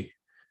really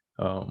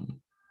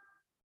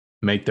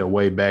make their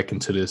way back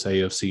into this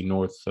AFC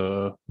North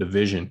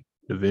division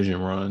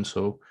run.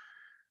 So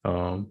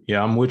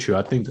yeah, I'm with you.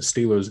 I think the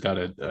Steelers got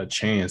a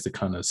chance to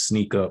kind of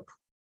sneak up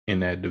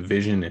in that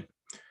division, and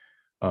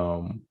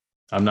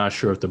I'm not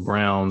sure if the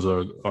Browns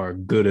are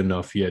good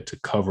enough yet to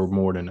cover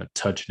more than a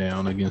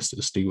touchdown against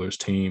the Steelers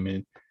team.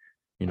 And,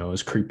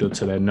 it's creeped up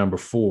to that number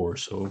 4.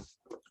 So,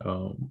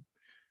 I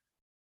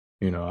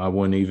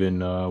wouldn't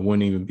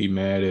even be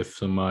mad if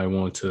somebody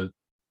wanted to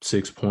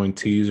 6-point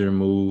teaser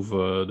move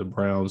the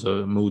Browns,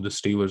 move the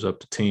Steelers up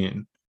to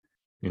 10,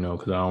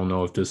 because I don't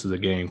know if this is a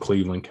game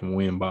Cleveland can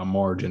win by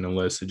margin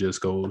unless Ben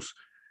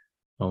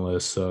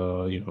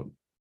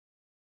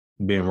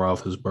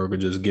Roethlisberger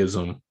just gives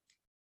them,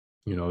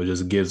 it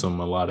just gives them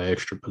a lot of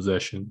extra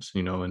possessions,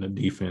 and the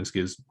defense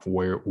gets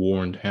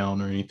worn down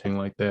or anything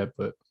like that.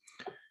 But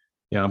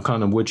yeah, I'm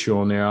kind of with you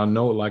on there. I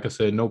know, like I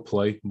said, no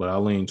play, but I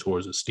lean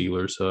towards the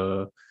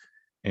Steelers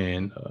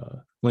and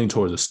lean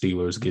towards the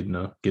Steelers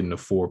getting the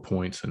 4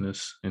 points in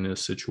this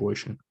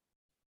situation.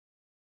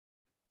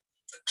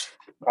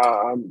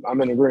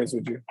 I'm in agreement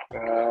with you.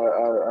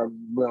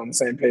 We're on the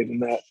same page on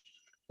that.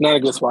 Not a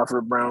good spot for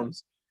the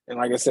Browns. And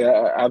like I said,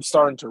 I'm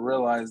starting to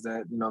realize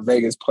that,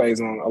 Vegas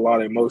plays on a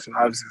lot of emotion.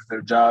 Obviously, it's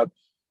their job.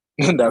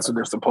 That's what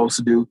they're supposed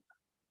to do.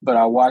 But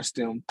I watched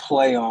them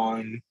play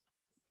on,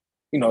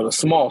 the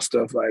small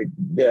stuff. Like,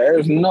 yeah,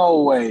 there's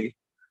no way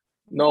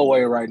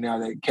right now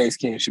that Case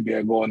Keenum should be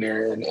able to go in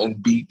there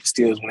and beat the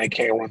Steelers when they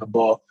can't run the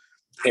ball.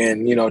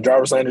 And,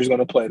 Jarvis Landry's going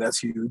to play. That's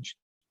huge.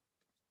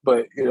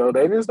 But,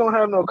 they just don't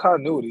have no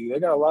continuity. They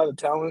got a lot of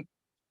talent,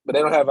 but they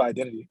don't have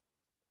identity.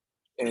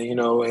 And,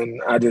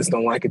 and I just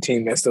don't like a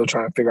team that's still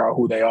trying to figure out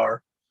who they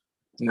are,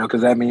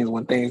 because that means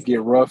when things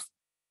get rough,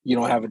 you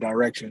don't have a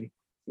direction.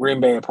 Green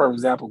Bay, a perfect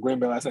example. Green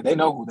Bay, like I said, they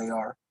know who they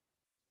are.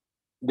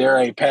 They're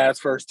a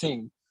pass-first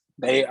team.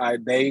 They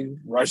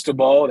rushed the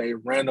ball. They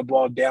ran the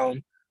ball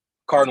down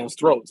Cardinals'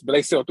 throats, but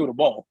they still threw the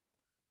ball.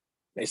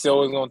 They still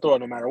was going to throw it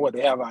no matter what.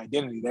 They have an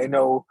identity. They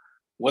know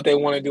what they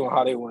want to do and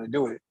how they want to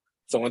do it.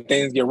 So when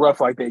things get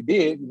rough like they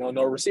did,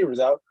 no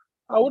receivers out,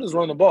 we'll just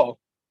run the ball,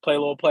 play a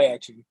little play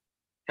action,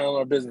 handle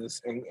our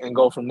business, and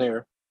go from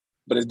there.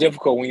 But it's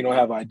difficult when you don't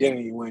have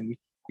identity, when you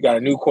got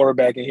a new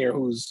quarterback in here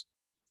who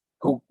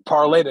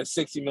parlayed a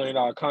 $60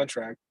 million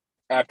contract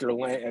after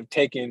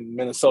taking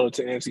Minnesota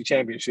to the NFC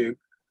Championship.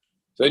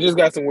 So they just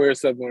got some weird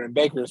stuff going. And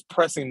Baker's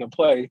pressing the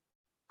play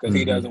because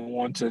he doesn't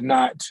want to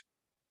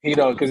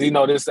because he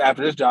know this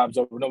after this job's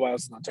over, nobody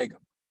else is going to take him.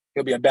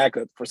 He'll be a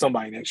backup for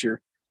somebody next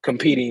year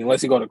competing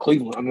unless he go to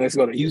Cleveland. Unless he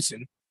go to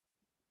Houston.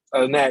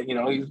 Other than that,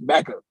 he's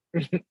backup.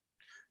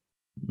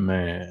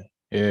 Man.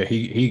 Yeah,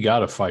 he got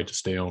to fight to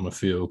stay on the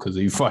field because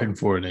he's fighting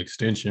for an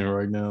extension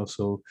right now.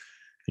 So,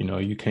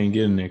 you can't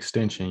get an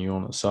extension. You're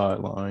on the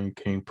sideline. You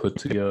can't put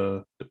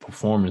the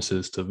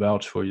performances to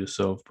vouch for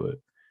yourself. But,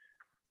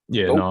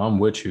 yeah, nope. No, I'm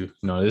with you.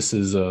 No, this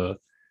is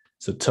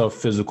it's a tough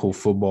physical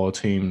football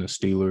team, the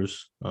Steelers,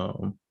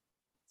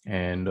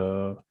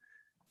 and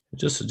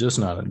just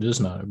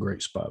not a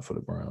great spot for the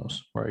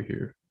Browns right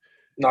here.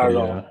 Not at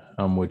all.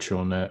 I'm with you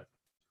on that.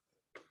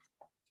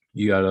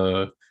 You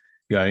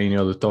got any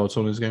other thoughts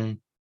on this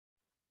game?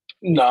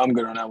 No, I'm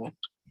good on that one.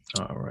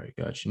 All right,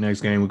 got you. Next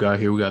game we got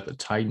the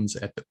Titans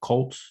at the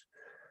Colts.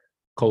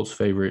 Colts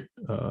favorite,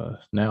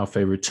 now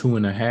favorite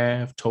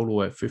 2.5,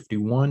 total at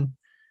 51.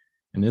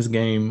 And this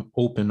game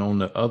opened on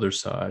the other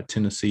side.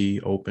 Tennessee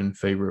open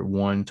favorite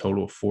 1,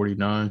 total of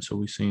 49. So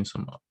we've seen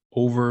some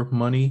over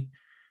money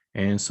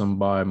and some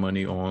buy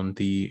money on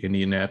the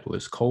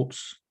Indianapolis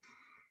Colts.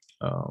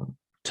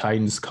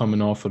 Titans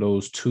coming off of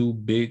those two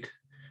big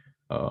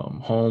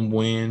home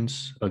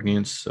wins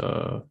against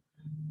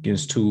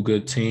two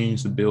good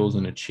teams, the Bills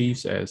and the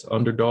Chiefs, as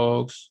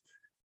underdogs,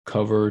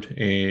 covered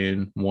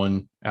and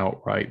won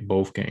outright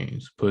both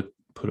games. Put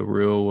a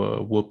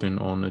real whooping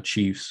on the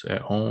Chiefs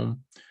at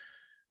home.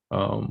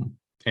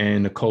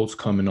 And the Colts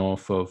coming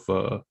off of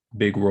a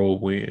big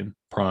road win,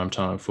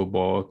 primetime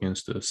football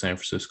against the San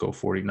Francisco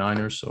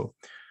 49ers. So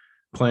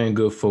playing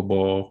good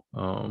football.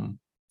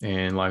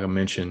 And like I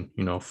mentioned,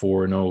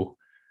 4-0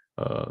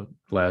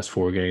 last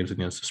 4 games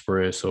against the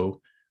spread.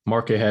 So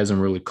market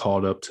hasn't really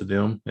caught up to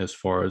them as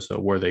far as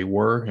where they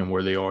were and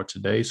where they are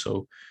today.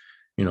 So,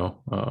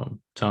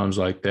 times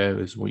like that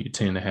is when you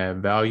tend to have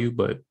value,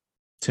 but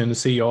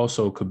Tennessee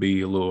also could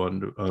be a little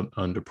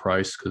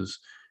underpriced because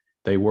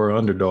they were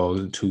underdogs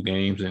in 2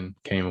 games and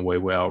came away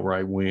with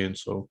outright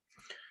wins. So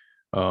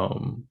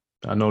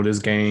I know this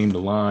game, the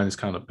line is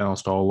kind of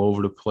bounced all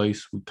over the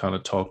place. We kind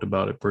of talked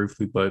about it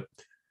briefly, but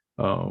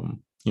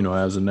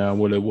as of now,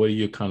 what are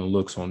your kind of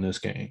looks on this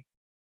game?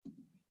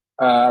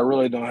 I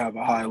really don't have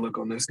a high look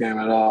on this game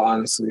at all,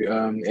 honestly.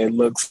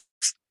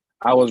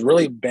 I was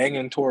really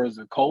banging towards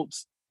the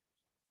Colts,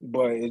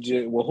 but it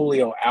just, with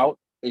Julio out,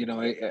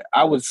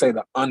 I would say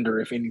the under,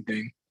 if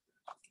anything.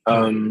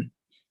 I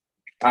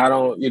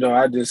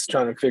just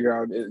trying to figure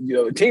out,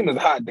 the team is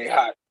hot, they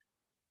hot.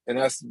 And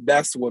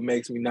that's what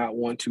makes me not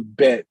want to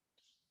bet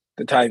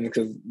the Titans,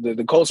 because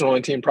the Colts are the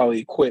only team probably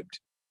equipped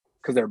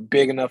because they're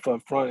big enough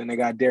up front and they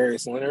got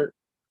Darius Leonard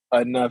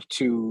enough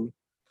to,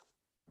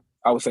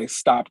 I would say,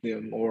 stop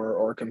them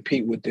or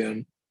compete with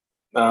them.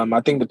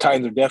 I think the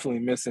Titans are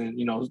definitely missing,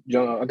 I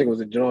think it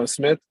was Jonah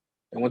Smith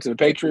and went to the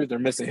Patriots. They're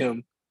missing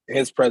him,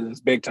 his presence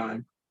big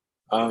time.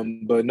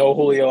 But no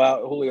Julio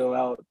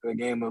out, the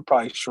game will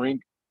probably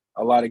shrink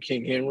a lot of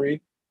King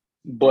Henry.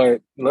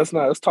 But let's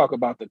talk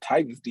about the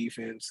Titans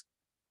defense.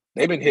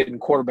 They've been hitting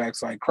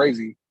quarterbacks like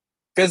crazy,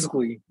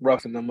 physically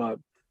roughing them up.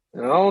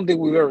 And I don't think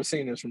we've ever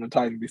seen this from the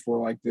Titans before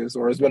like this,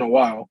 or it's been a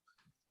while.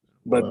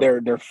 But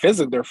they're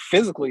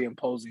physically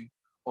imposing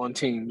on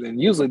teams,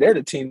 and usually they're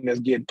the team that's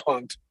getting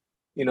punked,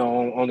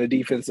 on the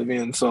defensive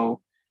end.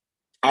 So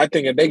I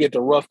think if they get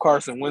to rough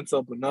Carson Wentz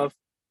up enough,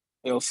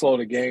 it'll slow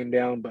the game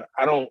down. But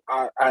I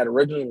had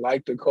originally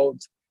liked the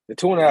Colts. The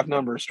 2.5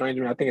 number is strange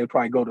to me. I think it'd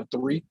probably go to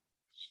 3.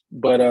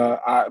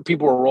 But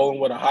people are rolling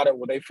with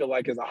what they feel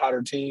like is a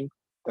hotter team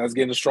that's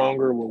getting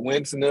stronger with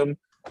Wentz in them.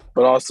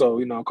 But also,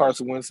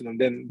 Carson Wentz and them,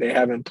 then they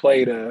haven't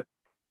played a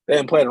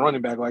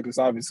running back like this,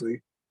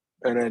 obviously.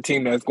 And a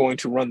team that's going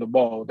to run the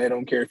ball. They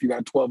don't care if you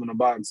got 12 in the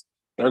box.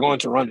 They're going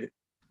to run it.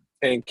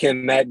 And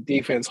can that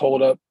defense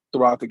hold up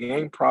throughout the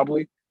game?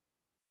 Probably.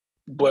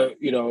 But,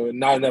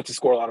 not enough to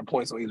score a lot of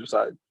points on either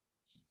side.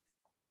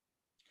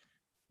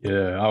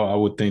 Yeah, I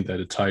would think that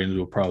the Titans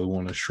will probably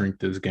want to shrink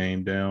this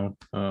game down,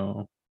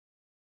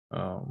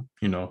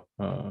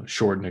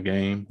 shorten the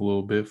game a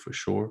little bit for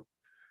sure.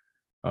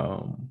 Yeah,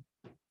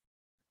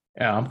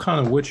 I'm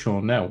kind of with you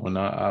on that one.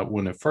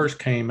 When it first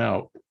came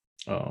out,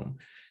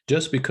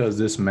 just because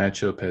this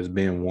matchup has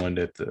been one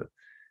that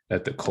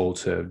the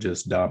Colts have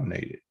just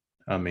dominated.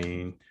 I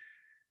mean,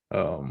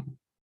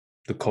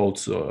 the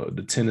Colts,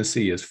 the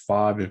Tennessee is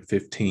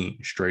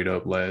 5-15 straight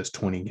up last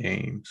 20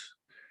 games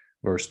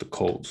versus the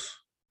Colts.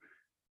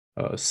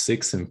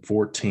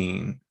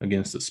 6-14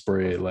 against the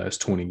spread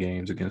last 20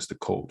 games against the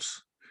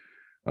Colts.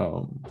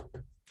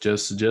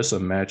 Just a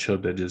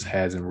matchup that just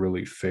hasn't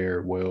really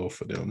fared well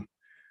for them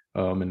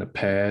in the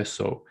past.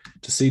 So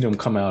to see them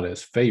come out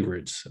as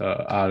favorites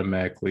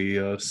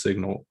automatically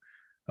signal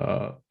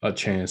a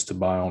chance to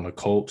buy on the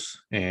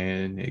Colts,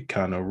 and it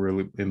kind of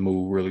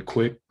moved really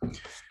quick.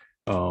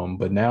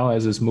 But now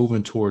as it's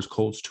moving towards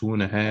Colts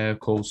 2.5,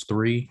 Colts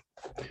 3,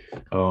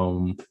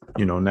 now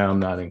I'm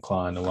not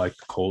inclined to like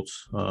the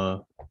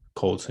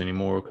Colts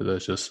anymore, because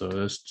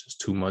that's just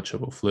too much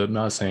of a flip.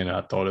 Not saying that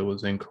I thought it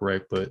was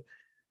incorrect, but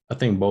I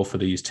think both of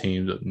these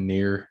teams are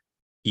near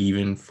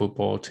even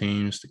football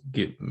teams to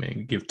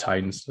give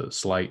Titans a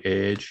slight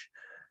edge.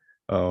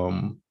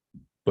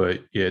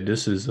 But yeah,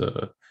 this is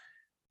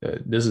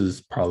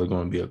probably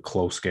going to be a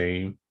close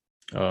game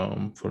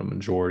for the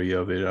majority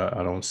of it.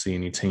 I don't see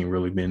any team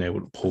really being able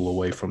to pull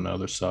away from the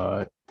other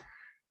side.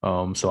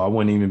 So I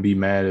wouldn't even be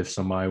mad if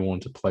somebody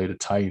wanted to play the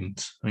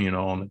Titans,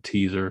 on a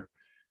teaser,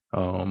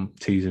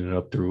 teasing it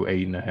up through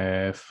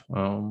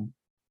 8.5.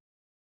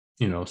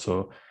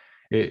 So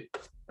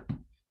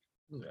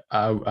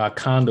I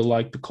kind of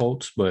like the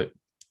Colts, but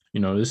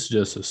this is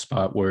just a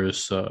spot where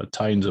it's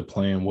Titans are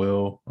playing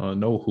well.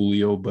 No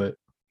Julio, but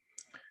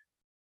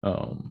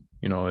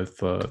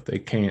if they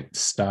can't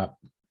stop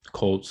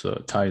Colts,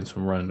 Titans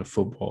from running the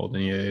football,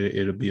 then yeah,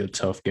 it'll be a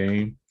tough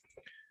game.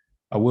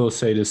 I will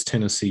say this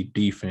Tennessee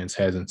defense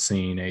hasn't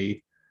seen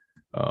a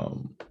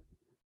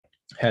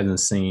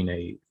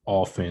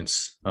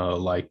offense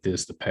like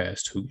this the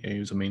past 2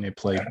 games. I mean, they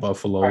played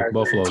Buffalo.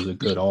 Buffalo's a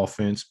good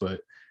offense,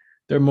 but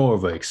they're more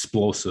of an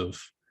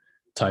explosive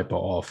type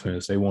of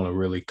offense. They want to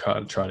really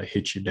try to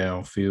hit you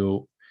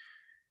downfield.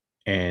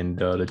 and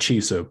the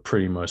Chiefs are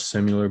pretty much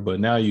similar, but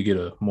now you get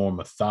a more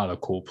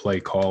methodical play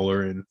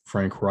caller and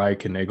Frank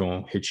Reich, and they're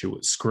going to hit you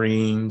with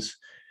screens.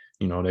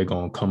 They're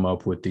going to come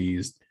up with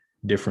these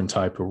different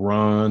type of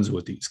runs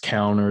with these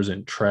counters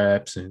and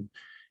traps. And,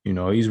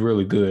 he's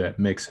really good at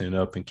mixing it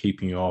up and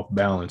keeping you off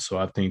balance. So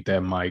I think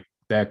that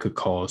could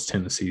cause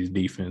Tennessee's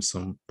defense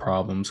some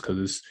problems because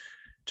it's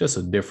just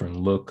a different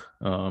look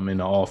in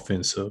the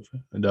offensive.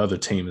 The other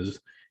team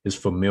is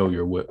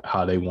familiar with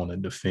how they want to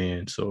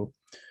defend. So,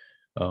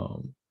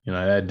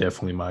 that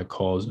definitely might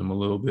cause them a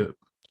little bit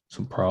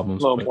some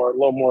problems. A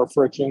little more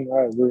friction.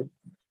 I agree.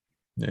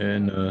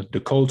 And the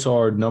Colts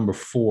are number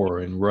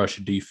 4 in rush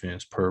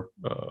defense per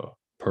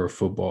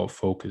Football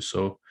Focus.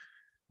 So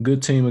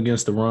good team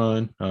against the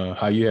run.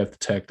 How you have to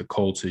attack the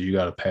Colts is you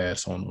got to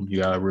pass on them.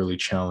 You got to really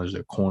challenge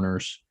their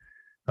corners.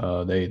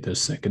 The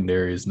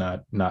secondary is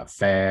not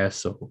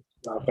fast. So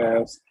not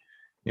fast.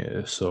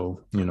 Yeah. So,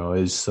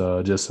 it's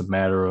just a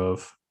matter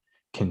of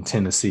can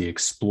Tennessee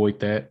exploit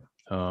that?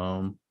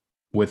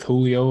 With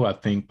Julio, I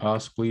think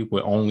possibly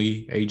with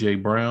only A.J.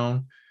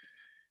 Brown,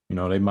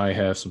 they might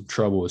have some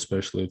trouble,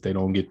 especially if they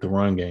don't get the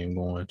run game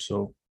going.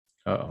 So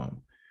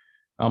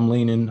I'm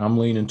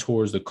leaning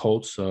towards the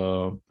Colts.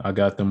 I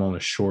got them on a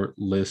short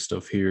list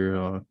of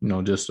here,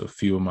 just a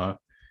few of my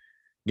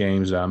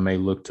games that I may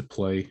look to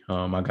play.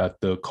 I got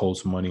the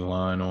Colts money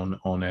line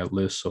on that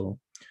list. So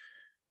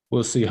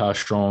we'll see how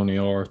strong they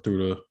are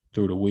through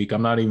the week.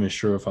 I'm not even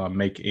sure if I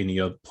make any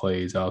other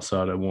plays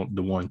outside of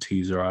the one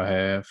teaser I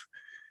have.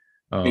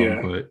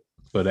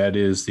 But that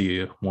is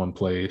the one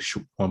play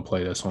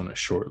that's on the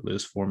short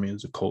list for me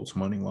is the Colts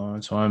money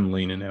line. So I'm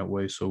leaning that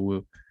way.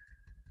 So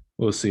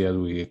we'll see as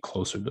we get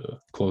closer to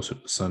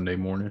Sunday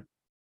morning.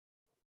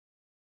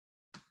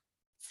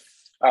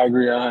 I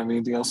agree. I don't have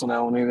anything else on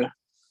that one either.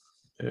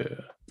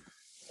 Yeah.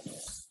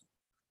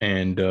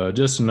 And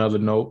just another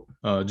note,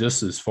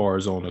 just as far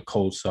as on the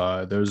Colts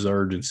side, there's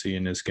urgency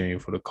in this game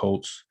for the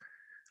Colts.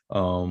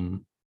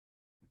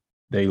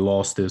 They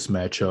lost this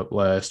matchup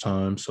last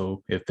time,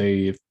 so if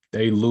they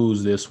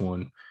lose this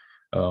one,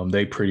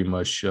 they pretty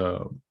much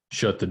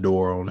shut the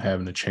door on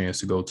having a chance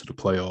to go to the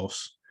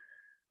playoffs,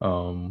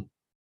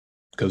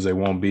 because they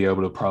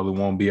probably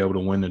won't be able to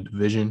win the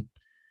division,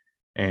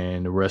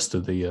 and the rest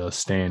of the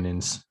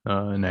standings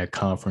in that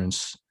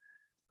conference.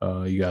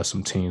 You got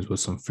some teams with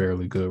some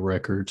fairly good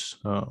records.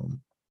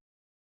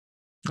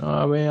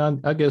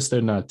 I guess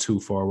they're not too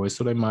far away,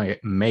 so they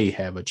may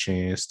have a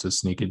chance to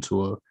sneak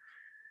into a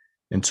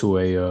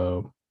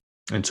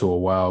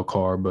wild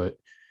card. But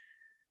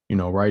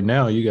right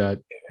now you got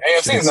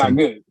AFC's not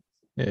good.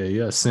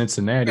 Yeah.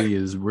 Cincinnati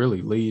is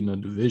really leading the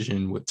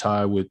division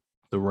tied with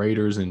the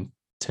Raiders and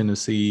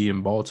Tennessee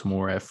and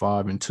Baltimore at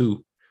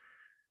 5-2.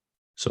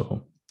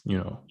 So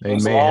they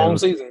may have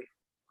season.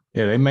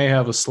 Yeah, they may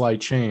have a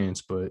slight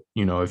chance, but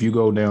if you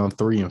go down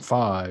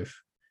 3-5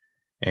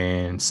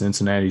 and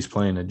Cincinnati's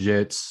playing the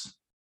Jets,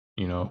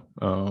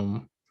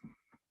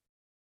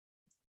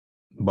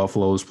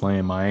 Buffalo's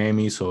playing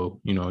Miami, so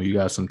you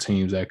got some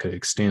teams that could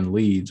extend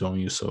leads on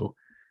you. So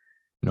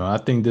I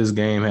think this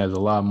game has a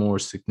lot more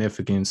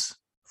significance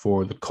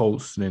for the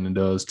Colts than it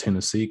does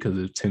Tennessee, because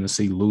if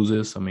Tennessee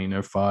loses, they're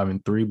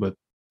 5-3, but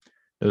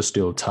they're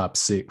still top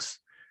 6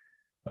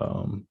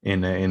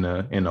 in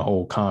the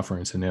whole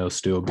conference, and they'll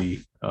still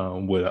be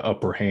with an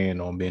upper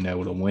hand on being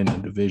able to win the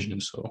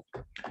division. So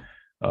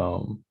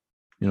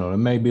there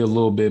may be a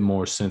little bit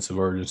more sense of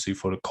urgency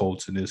for the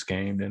Colts in this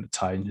game than the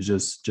Titans,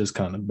 just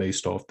kind of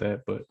based off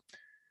that. But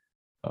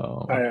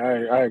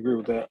I agree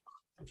with that.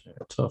 Yeah,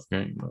 tough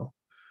game though.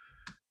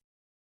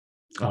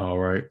 All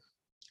right.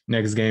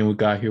 Next game we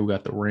got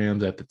the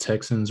Rams at the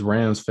Texans.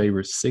 Rams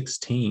favored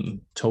 16,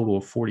 total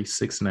of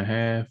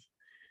 46.5.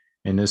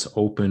 And this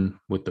opened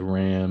with the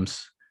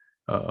Rams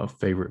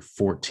favorite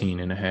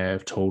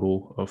 14.5,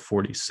 total of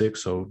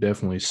 46. So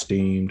definitely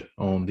steamed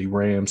on the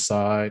Rams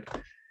side.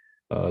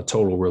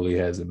 Total really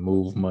hasn't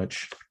moved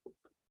much.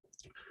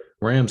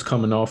 Rams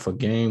coming off a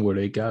game where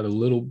they got a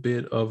little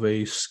bit of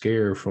a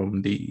scare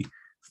from the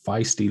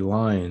feisty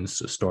Lions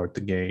to start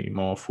the game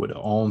off with an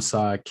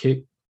onside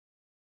kick,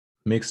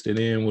 mixed it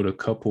in with a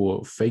couple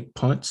of fake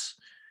punts.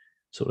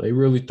 So they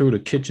really threw the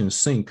kitchen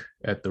sink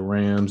at the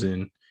Rams,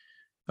 and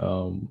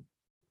it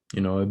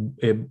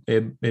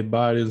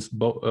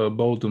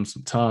bought them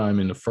some time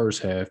in the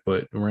first half,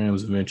 but the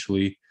Rams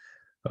eventually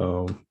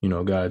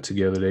got it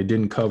together. They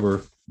didn't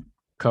cover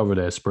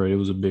that spread. It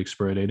was a big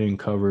spread. They didn't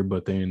cover it,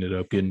 but they ended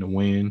up getting the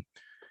win.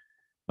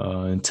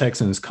 And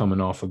Texans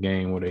coming off a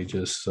game where they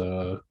just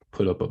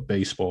put up a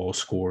baseball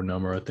score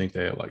number. I think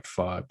they had like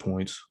 5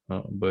 points,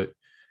 but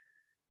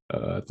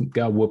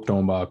got whooped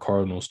on by a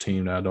Cardinals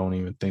team that I don't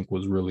even think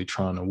was really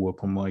trying to whoop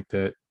them like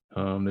that.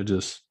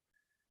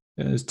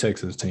 This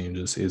Texans team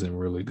just isn't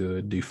really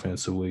good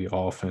defensively,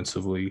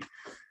 offensively.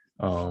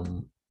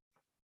 So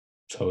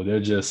they're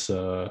just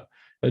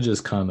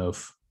kind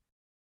of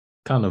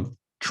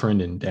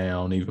trending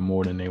down even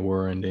more than they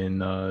were. And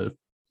then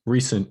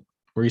recent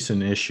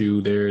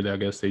issue there, I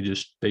guess they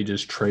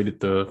just traded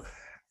the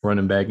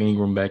running back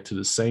Ingram back to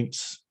the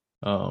Saints.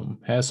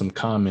 had some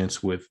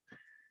comments with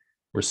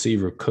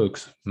receiver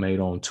Cooks made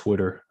on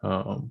Twitter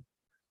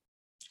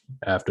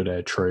after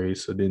that trade.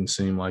 So it didn't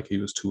seem like he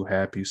was too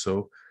happy.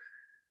 So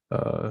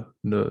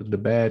the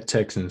bad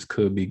Texans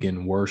could be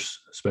getting worse,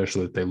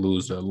 especially if they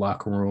lose their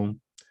locker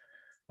room.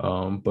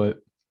 But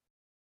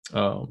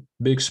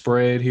big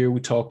spread here.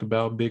 We talked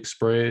about big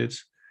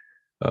spreads.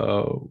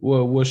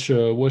 Well, what's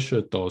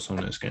your thoughts on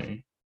this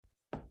game?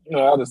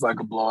 I just like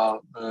a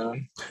blowout. Not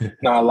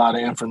a lot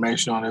of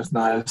information on it.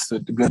 It's a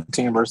good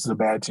team versus a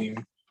bad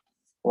team.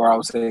 Or I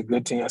would say a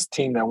good team, a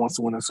team that wants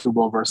to win a Super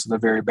Bowl versus a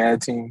very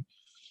bad team.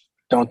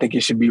 Don't think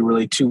it should be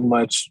really too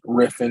much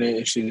riff in it.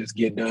 It should just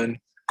get done.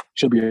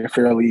 Should be a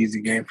fairly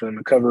easy game for them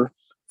to cover.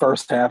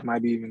 First half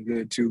might be even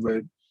good too,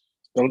 but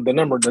the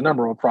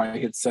number will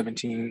probably hit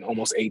 17,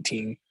 almost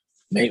 18,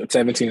 maybe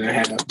 17 and a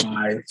half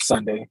by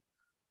Sunday.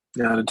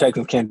 Now the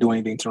Texans can't do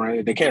anything to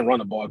run. They can't run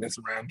the ball against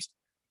the Rams.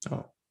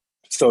 Oh.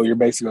 So you're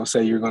basically gonna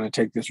say you're gonna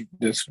take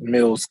this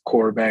Mills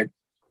quarterback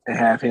and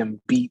have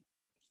him beat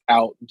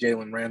out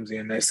Jalen Ramsey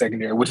in that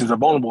secondary, which is a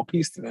vulnerable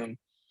piece to them.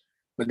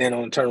 But then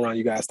on the turnaround,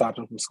 you gotta stop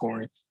them from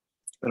scoring.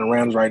 And the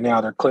Rams right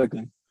now, they're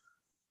clicking.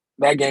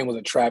 That game was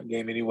a trap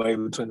game anyway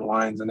between the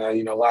Lions and that.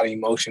 A lot of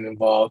emotion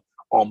involved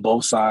on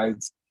both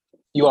sides.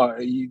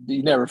 You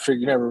never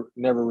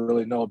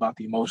really know about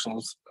the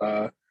emotional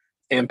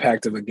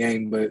impact of a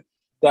game, but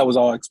that was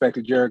all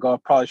expected. Jared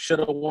Goff probably should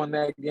have won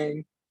that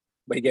game,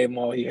 but he gave him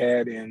all he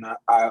had, and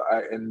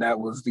and that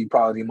was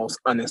probably the most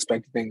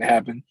unexpected thing to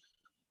happen.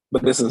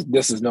 But this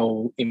is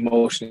no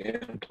emotion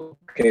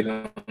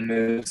implicated on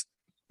this,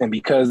 and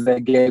because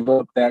they gave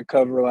up that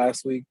cover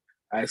last week,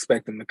 I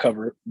expect them to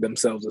cover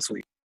themselves this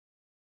week.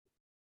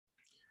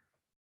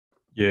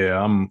 Yeah,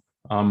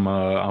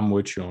 I'm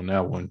with you on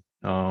that one.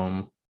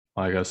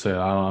 Like I said,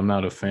 I'm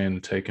not a fan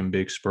of taking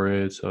big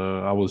spreads.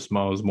 I was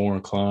more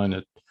inclined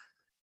to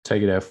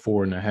take it at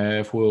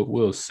 4.5.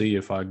 We'll see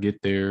if I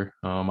get there.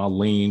 I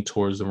lean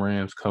towards the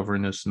Rams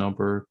covering this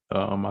number.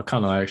 I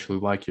kind of actually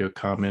like your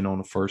comment on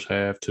the first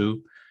half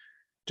too,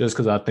 just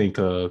because I think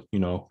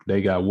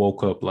they got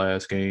woke up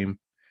last game,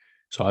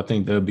 so I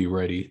think they'll be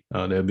ready.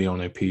 They'll be on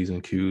their P's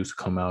and Q's to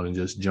come out and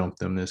just jump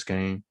them this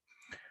game.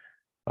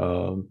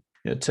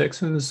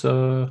 Texans.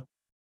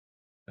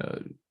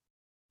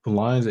 The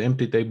Lions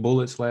emptied their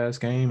bullets last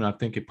game, and I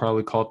think it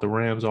probably caught the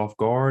Rams off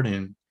guard.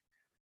 And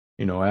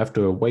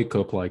after a wake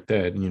up like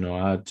that,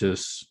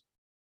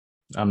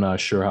 I'm not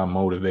sure how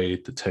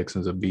motivated the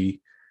Texans will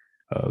be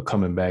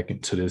coming back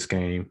into this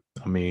game.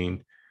 I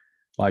mean,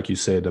 like you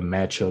said, the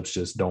matchups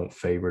just don't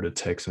favor the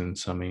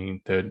Texans. I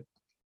mean,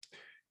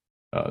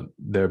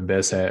 their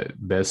best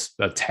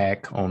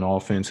attack on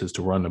offense is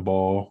to run the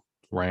ball.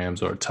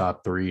 Rams are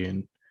top 3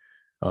 in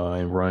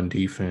run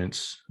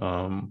defense.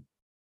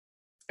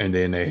 And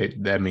then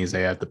that means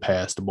they have to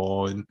pass the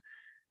ball, and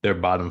they're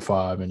bottom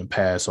 5 in the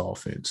pass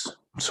offense.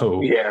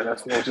 So yeah,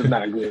 that's just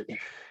not good.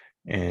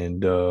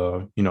 And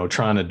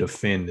trying to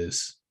defend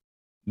this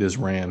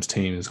Rams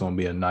team is going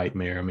to be a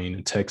nightmare. I mean,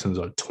 the Texans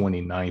are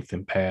 29th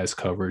in pass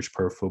coverage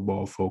per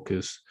Football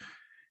Focus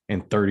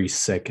and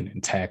 32nd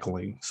in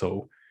tackling.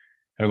 So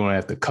they're going to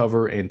have to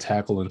cover and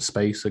tackle in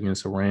space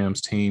against a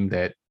Rams team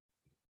that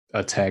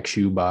attacks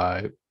you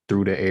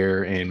through the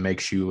air and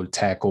makes you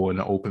tackle in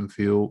the open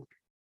field.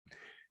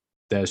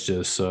 That's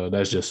just a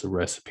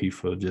recipe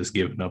for just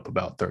giving up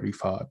about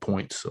 35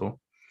 points. So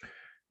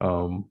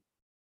I'm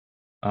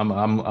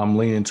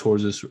leaning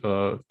towards this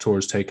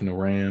towards taking the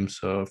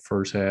Rams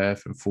first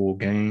half and full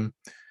game.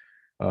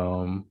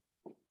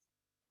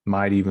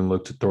 Might even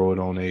look to throw it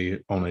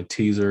on a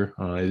teaser.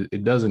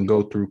 It doesn't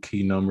go through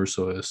key numbers,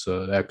 so it's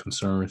that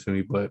concerns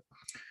me. But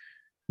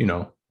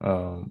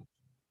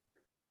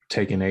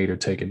taking 8 or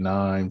taking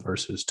 9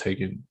 versus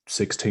taking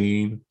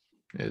 16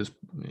 is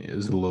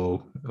a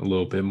little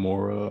bit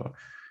more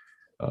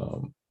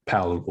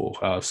palatable.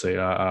 I'll say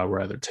I'd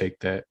rather take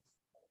that.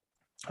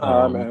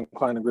 I'm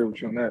inclined to agree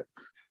with you on that.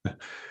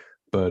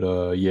 But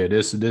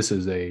this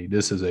is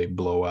a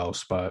blowout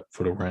spot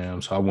for the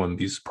Rams. I wouldn't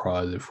be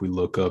surprised if we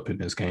look up and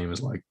this game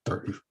is like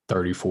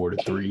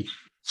 34-3,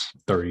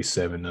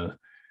 37-37,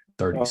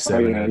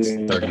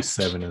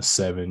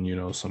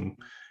 37-7. Some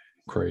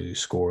crazy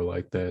score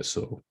like that.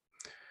 So.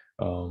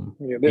 They'll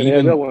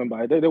win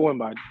by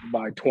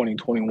 20,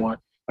 21.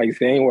 Like you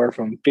say, anywhere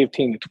from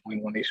 15 to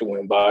 21, they should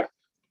win by.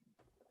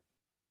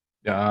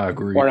 Yeah, I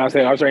agree. Or not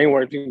saying I was saying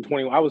anywhere between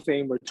 20. I was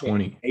saying between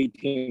 20.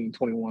 18 and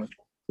 21.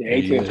 Yeah,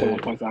 18 and 21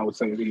 points. I would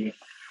say.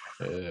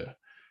 Yeah.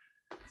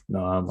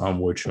 No, I'm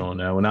with you on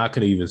that. And I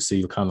could even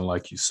see, kind of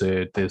like you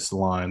said, this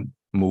line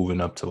moving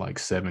up to like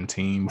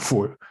 17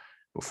 before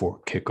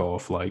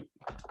kickoff. Like,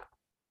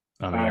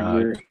 I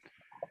agree.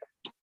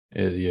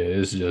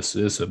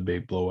 It's a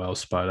big blowout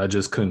spot. I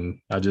just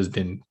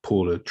didn't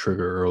pull the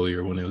trigger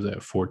earlier when it was at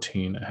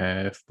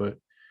 14.5,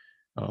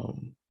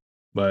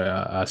 but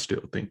I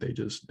still think they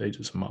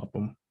just mop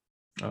them.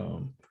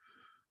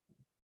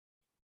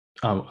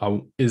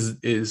 I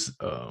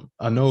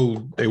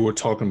know they were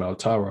talking about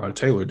Tyrod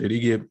Taylor. Did he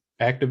get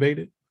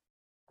activated?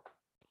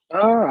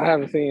 I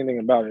haven't seen anything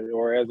about it,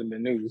 or hasn't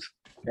been news.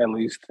 at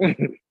least.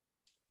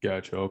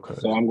 Gotcha. Okay.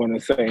 So I'm going to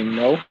say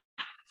no.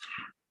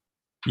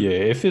 Yeah,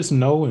 if it's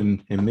no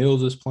and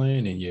Mills is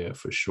playing, then yeah,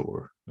 for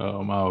sure.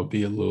 I would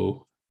be a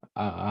little.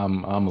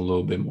 I'm a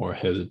little bit more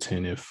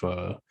hesitant if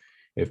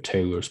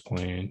Taylor's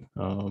playing.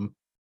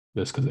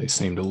 That's because they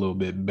seemed a little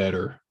bit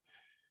better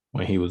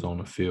when he was on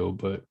the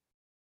field. But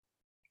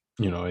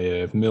yeah,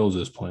 if Mills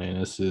is playing,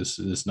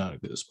 it's not a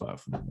good spot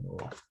for them at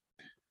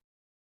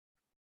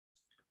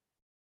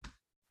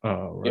all.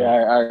 Right. Yeah,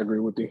 I agree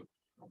with you.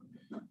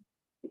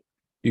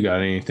 You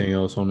got anything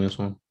else on this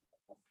one?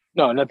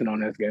 No, nothing on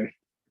this game.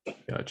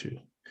 Got you.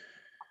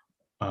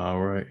 All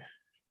right.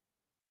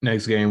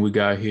 Next game we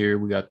got here,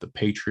 we got the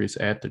Patriots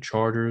at the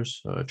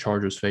Chargers.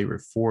 Chargers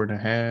favorite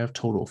 4.5,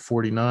 total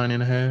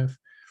 49.5.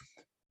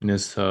 And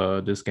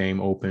this game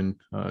opened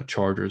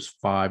Chargers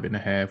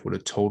 5.5 with a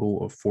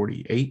total of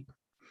 48.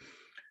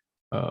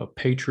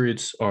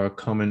 Patriots are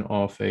coming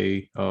off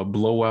a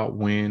blowout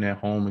win at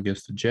home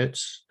against the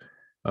Jets,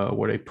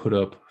 where they put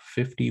up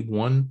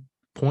 51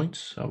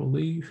 points, I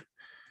believe.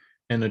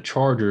 And the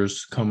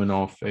Chargers coming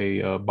off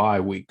a bye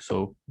week,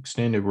 so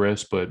extended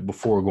rest. But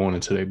before going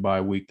into their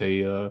bye week,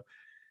 they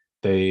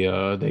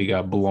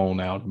got blown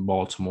out in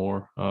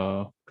Baltimore.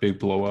 Big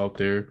blowout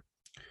there.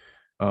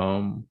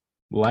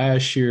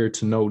 Last year,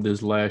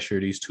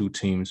 these two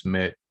teams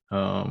met,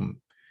 and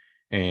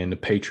the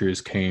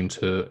Patriots came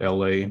to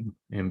LA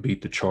and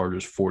beat the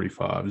Chargers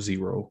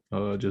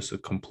 45-0. Just a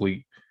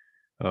complete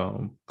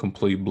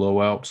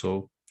blowout.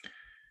 So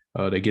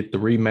they get the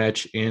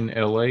rematch in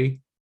LA.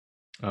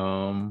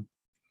 In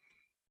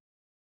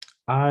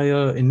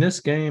this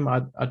game,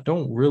 I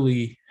don't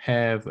really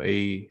have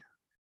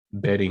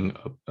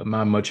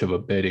not much of a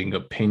betting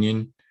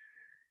opinion.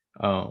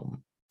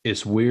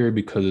 It's weird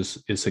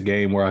because it's a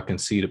game where I can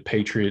see the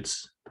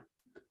Patriots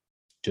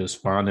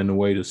just finding a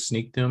way to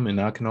sneak them, and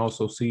I can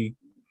also see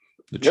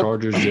the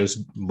Chargers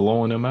just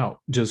blowing them out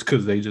just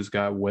because they just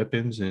got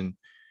weapons and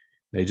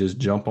they just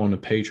jump on the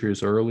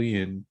Patriots early,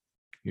 and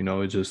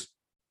it just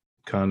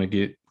kind of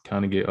get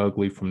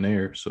ugly from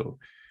there. So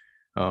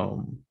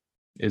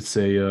it's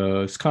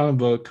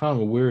kind of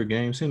a weird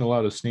game. Seeing a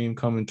lot of steam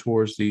coming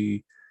towards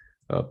the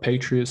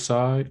Patriots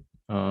side.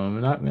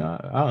 And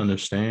I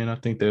understand. I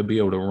think they'll be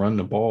able to run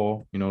the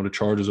ball. The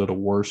Chargers are the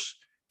worst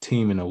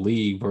team in the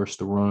league versus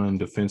the run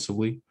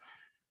defensively.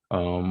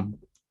 But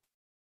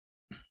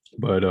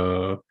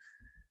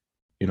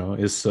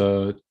it's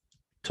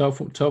tough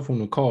one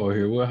to call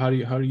here. Well, how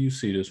do you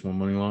see this one,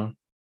 Moneyline?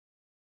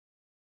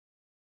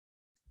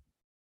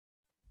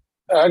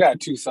 I got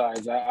two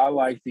sides. I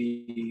like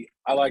the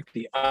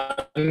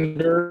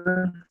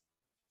under,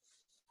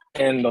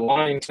 and the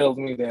line tells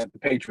me that the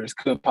Patriots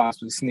could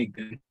possibly sneak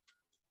them.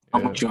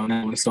 I'm with you on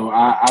that one. So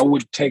I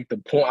would take the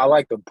point. I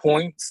like the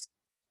points.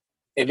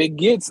 If it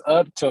gets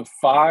up to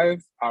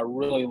 5, I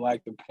really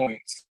like the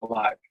points a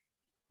lot.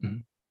 Mm-hmm.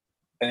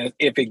 And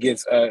if it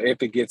gets up,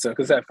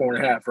 because that's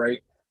 4.5, right?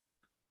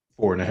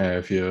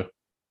 4.5, yeah.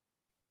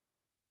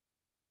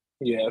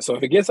 Yeah, so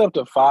if it gets up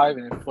to 5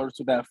 and it flirts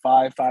with that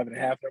 5.5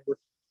 number,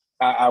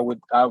 I would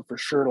for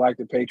sure like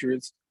the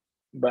Patriots.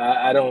 But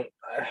I don't.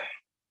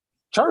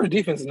 Chargers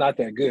defense is not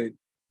that good,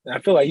 and I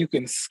feel like you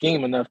can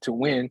scheme enough to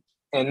win,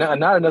 and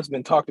not enough's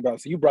been talked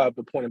about. So you brought up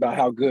the point about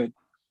how good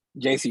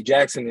J.C.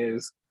 Jackson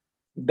is.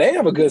 They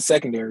have a good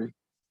secondary,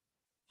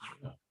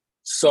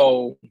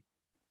 so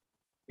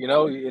they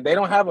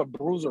don't have a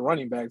bruiser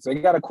running back. So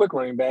you got a quick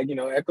running back.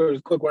 Eckler is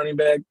a quick running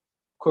back,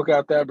 quick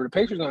out there. But the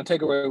Patriots are going to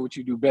take away what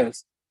you do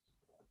best.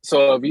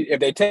 So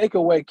if they take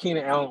away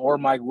Keenan Allen or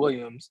Mike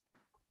Williams,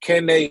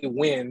 can they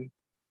win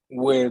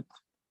with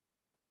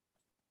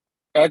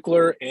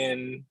Eckler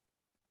and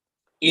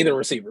either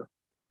receiver?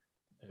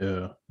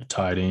 Yeah,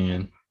 tight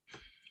end.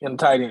 And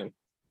tight end.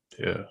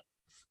 Yeah.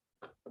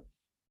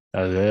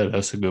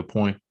 That's a good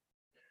point.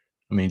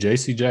 I mean,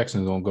 J.C.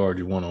 Jackson's going to guard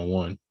you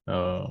one-on-one,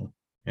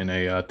 and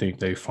I think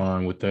they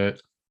fine with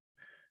that.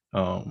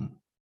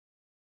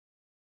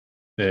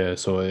 Yeah,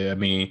 so I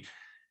mean,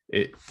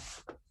 it's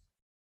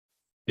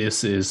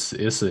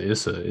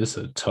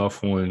a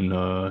tough one.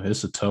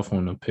 It's a tough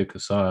one to pick a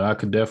side. I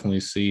could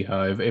definitely see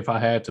how if I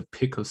had to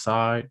pick a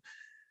side,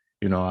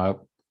 I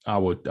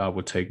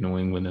would take New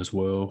England as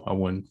well. I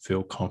wouldn't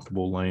feel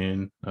comfortable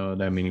laying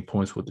that many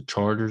points with the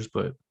Chargers,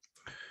 but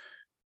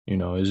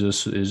it's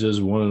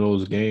just one of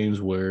those games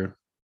where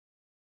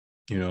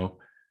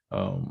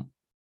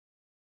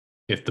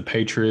if the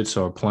Patriots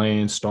are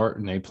playing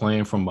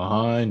from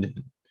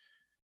behind,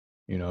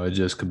 it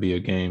just could be a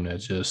game that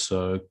just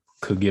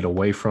could get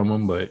away from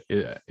them. But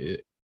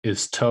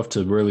it's tough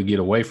to really get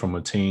away from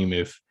a team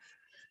if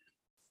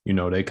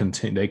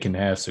they can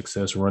have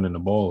success running the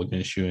ball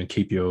against you and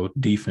keep your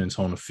defense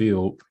on the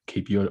field,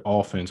 keep your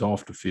offense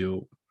off the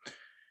field.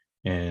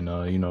 And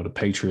the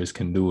Patriots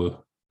can do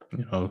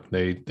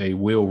they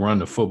will run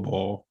the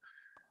football.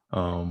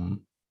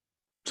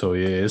 So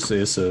yeah, it's a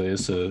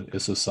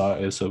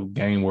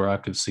game where I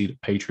could see the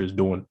Patriots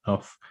doing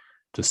enough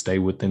to stay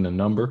within the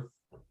number.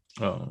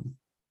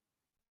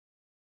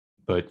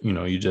 But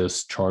you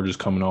just Chargers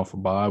coming off a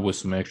bye with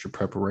some extra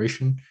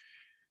preparation.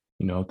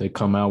 if they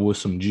come out with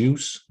some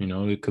juice,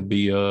 it could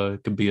be a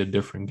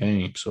different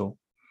game. So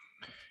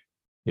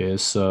yeah,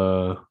 it's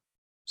a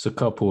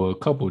couple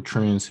of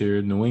trends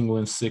here. New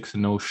England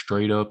 6-0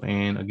 straight up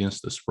and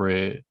against the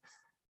spread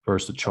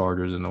versus the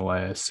Chargers in the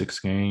last 6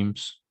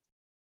 games.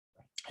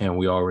 And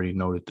we already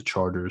know that the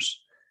Chargers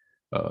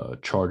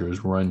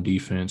run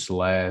defense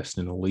last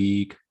in the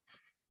league.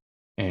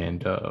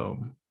 And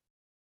the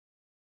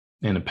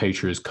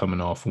Patriots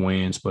coming off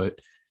wins. But,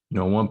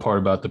 one part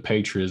about the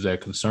Patriots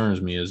that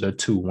concerns me is their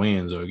 2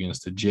 wins are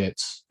against the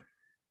Jets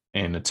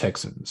and the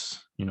Texans.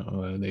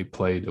 They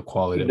played the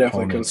quality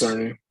definitely opponents.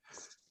 Concerning.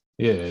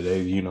 Yeah,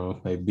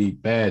 they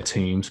beat bad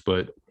teams,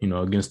 but,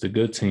 against the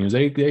good teams,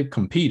 they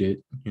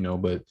competed,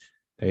 but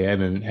they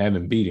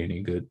haven't beat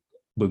any good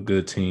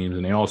teams.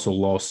 And they also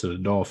lost to the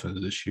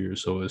Dolphins this year.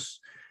 So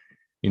it's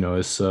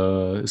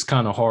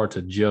kind of hard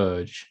to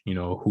judge,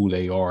 who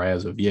they are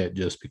as of yet,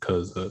 just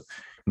because of,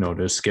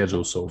 their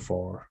schedule so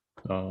far.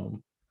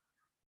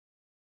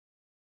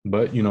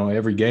 But,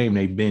 every game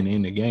they've been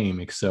in the game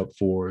except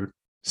for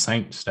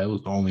Saints. That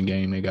was the only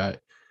game they got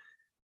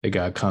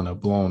kind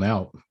of blown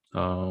out.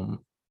 Cowboys,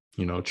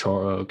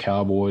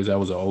 that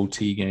was an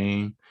OT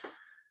game.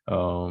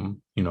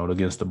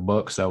 Against the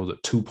Bucks, that was a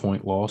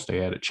 2-point loss. They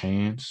had a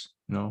chance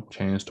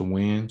to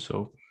win.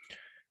 So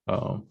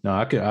no,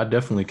 I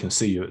definitely can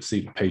see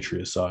the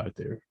Patriots side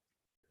there.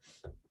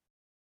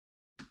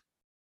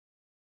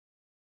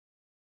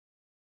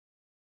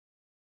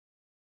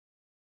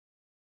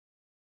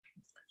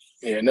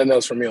 Yeah, nothing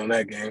else for me on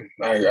that game.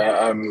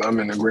 I'm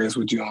in agreement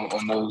with you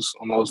on those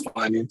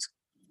findings.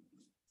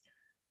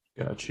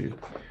 Got you.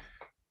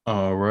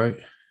 All right.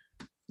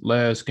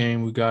 Last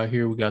game we got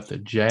here, we got the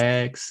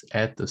Jags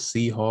at the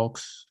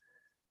Seahawks.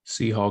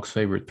 Seahawks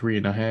favorite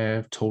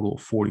 3.5, total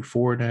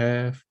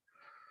 44.5.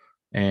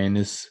 And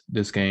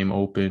this game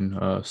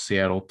opened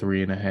Seattle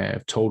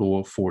 3.5, total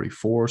of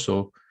 44.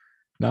 So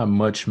not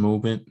much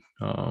movement.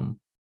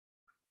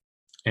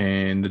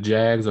 And the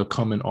Jags are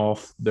coming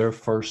off their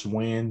first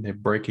win. They're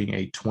breaking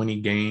a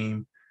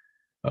 20-game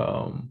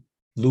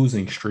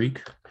losing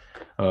streak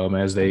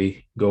as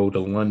they go to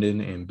London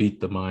and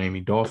beat the Miami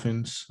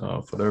Dolphins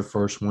for their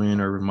first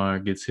win. Urban Meyer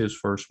gets his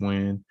first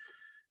win.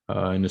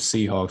 And the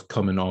Seahawks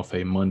coming off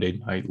a Monday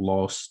night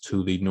loss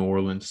to the New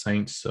Orleans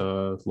Saints,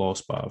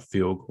 lost by a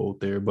field goal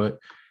there. But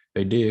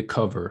they did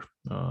cover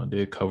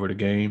the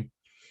game.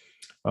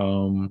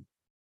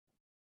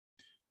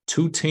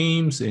 2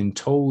 teams in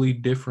totally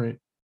different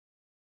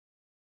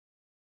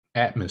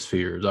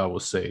atmospheres, I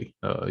would say.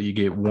 You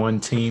get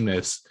one team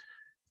that's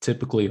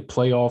typically a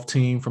playoff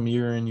team from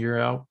year in, year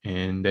out,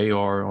 and they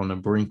are on the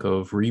brink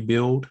of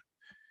rebuild.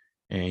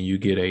 And you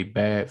get a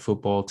bad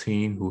football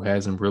team who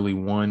hasn't really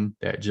won,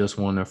 that just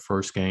won their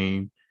first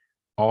game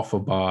off a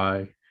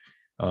bye,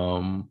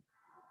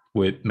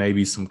 with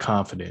maybe some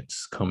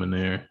confidence coming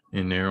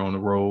in there on the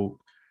road.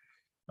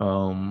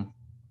 I'll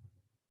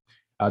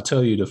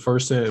tell you, the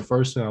first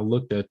thing I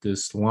looked at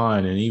this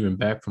line, and even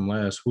back from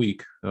last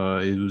week,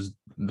 it was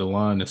the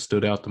line that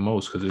stood out the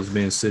most because it's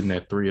been sitting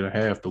at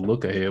 3.5. The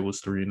look ahead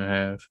was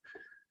 3.5,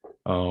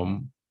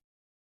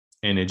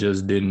 and it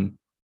just didn't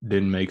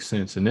make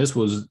sense. And this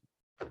was,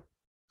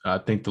 I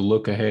think, the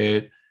look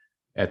ahead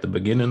at the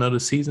beginning of the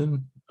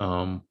season,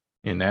 and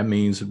that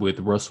means with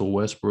Russell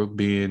Wilson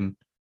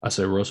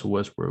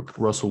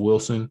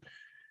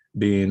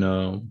being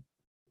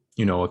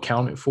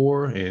accounted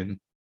for, and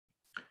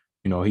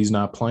he's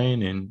not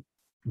playing, and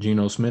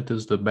Geno Smith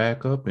is the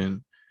backup,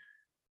 and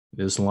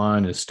this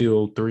line is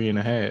still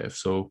 3.5.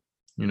 So,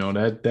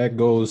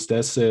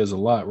 that says a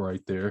lot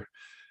right there,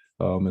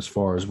 as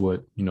far as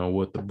what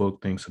the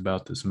book thinks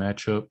about this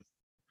matchup.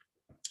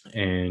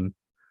 And,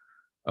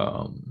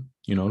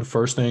 the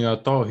first thing I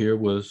thought here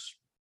was,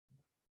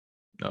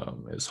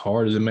 as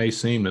hard as it may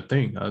seem to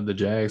think, the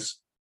Jags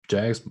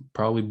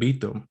probably beat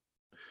them.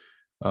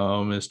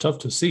 It's tough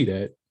to see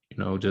that,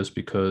 just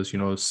because,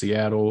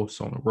 Seattle,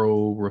 it's on the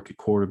road, rookie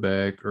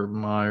quarterback, Urban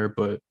Meyer,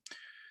 but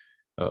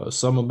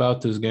something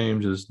about this game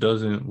just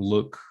doesn't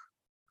look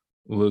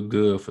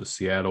good for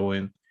Seattle.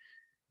 And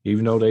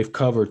even though they've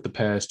covered the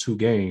past 2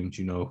 games,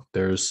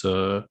 there's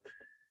a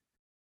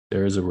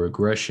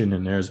regression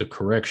and there's a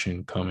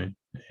correction coming.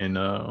 And,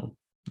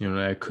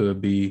 that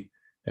could be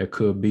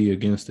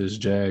against this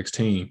Jags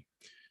team.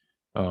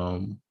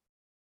 What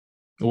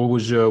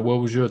was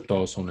your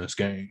thoughts on this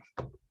game?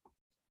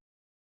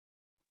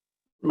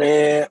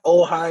 Man,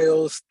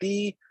 Ohio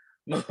State,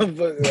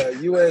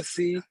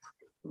 USC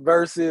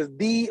versus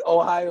the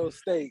Ohio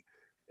State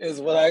is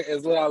what I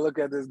look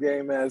at this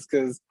game as,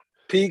 because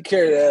Pete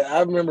Carroll,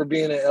 I remember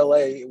being in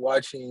LA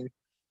watching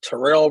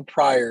Terrell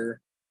Pryor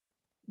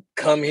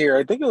come here.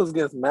 I think it was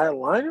against Matt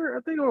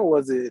Leinart, or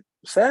was it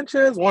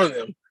Sanchez? One of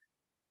them.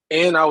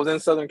 And I was in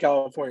Southern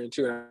California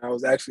too, and I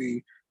was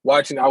actually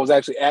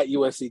at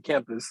USC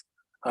campus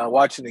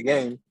watching the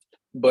game.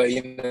 But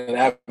the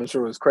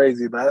atmosphere was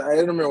crazy. But I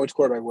didn't remember which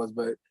quarterback it was,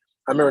 but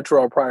I remember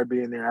Terrell Pryor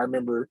being there. I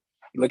remember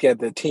look at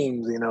the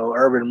teams,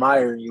 Urban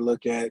Meyer, and you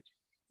look at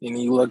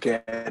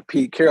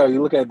Pete Carroll,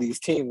 you look at these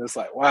teams, it's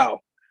like, wow,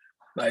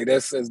 Like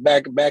that's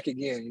back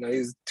again. You know,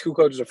 these two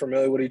coaches are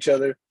familiar with each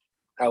other.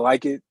 I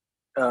like it.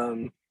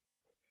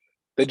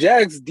 The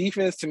Jags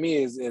defense to me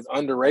is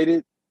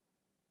underrated.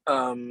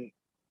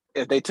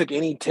 If they took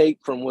any tape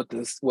from what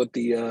the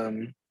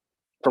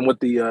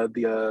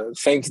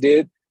Saints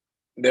did,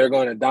 they're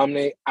going to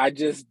dominate. I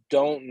just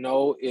don't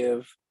know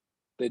if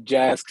the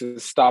Jags can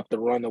stop the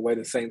run the way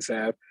the Saints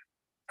have.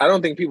 I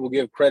don't think people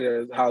give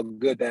credit how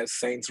good that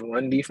Saints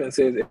run defense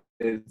is.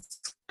 It's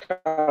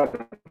kind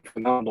of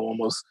phenomenal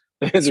almost.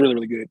 It's really,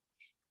 really good.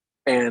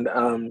 And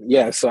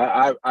so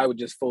I would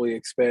just fully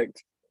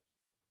expect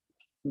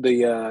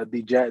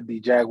the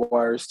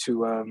Jaguars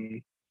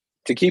to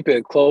keep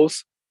it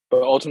close,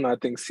 but ultimately I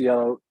think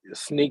Seattle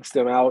sneaks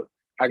them out.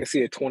 I can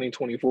see a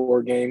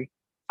 2024 game.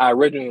 I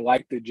originally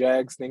liked the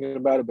Jags thinking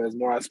about it, but as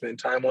more I spend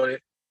time on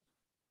it,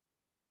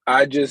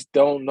 I just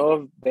don't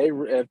know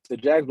if the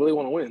Jags really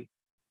want to win.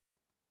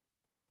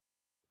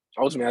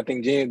 Ultimately, I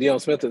think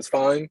Deion Smith is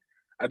fine.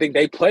 I think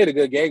they played a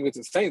good game with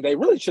the Saints. They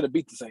really should have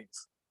beat the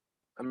Saints.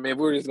 I mean, if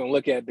we're just going to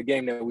look at the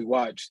game that we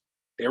watched,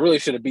 they really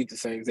should have beat the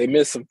Saints. They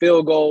missed some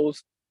field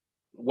goals,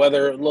 a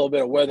little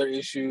bit of weather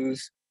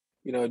issues.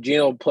 You know,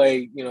 Geno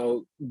played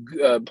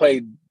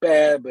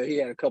bad, but he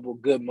had a couple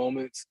good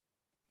moments.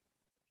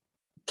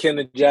 Can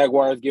the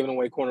Jaguars giving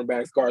away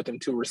cornerbacks guard them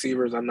two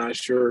receivers? I'm not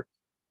sure.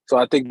 So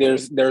I think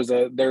there's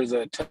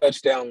a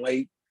touchdown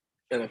late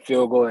and a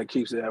field goal that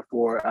keeps it at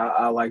 4.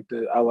 I like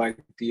the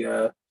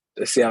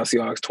Seattle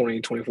Seahawks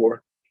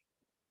 2024.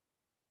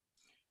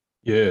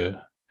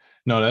 Yeah.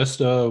 No, that's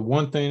the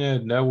one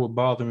thing that would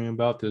bother me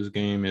about this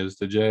game is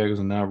the Jags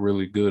are not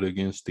really good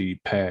against the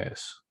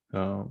pass.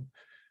 So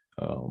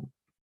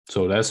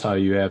that's how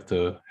you have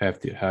to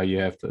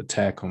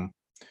attack them.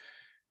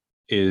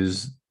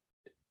 Is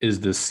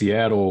the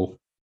Seattle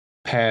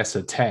pass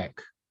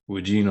attack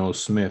with Geno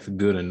Smith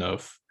good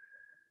enough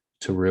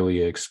to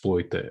really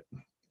exploit that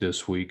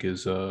this week?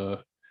 Is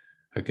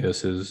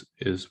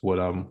what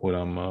I'm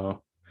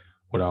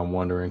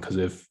wondering, because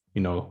if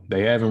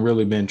they haven't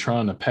really been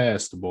trying to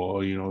pass the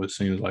ball. It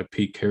seems like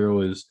Pete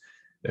Carroll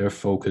they're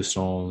focused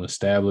on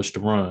establish the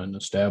run.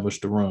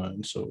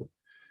 So,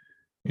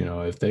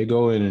 if they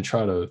go in and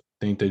try to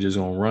think they're just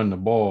going to run the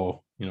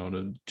ball,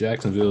 the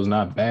Jacksonville is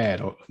not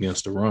bad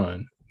against the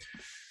run.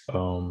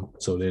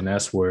 So then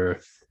that's when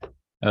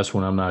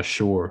I'm not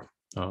sure.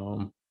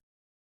 I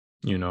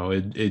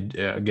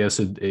guess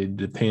it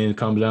depends,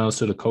 comes down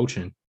to the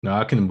coaching. Now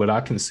I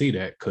can see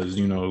that because,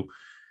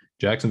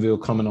 Jacksonville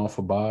coming off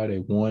a bye, they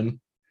won.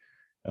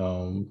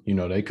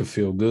 They could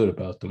feel good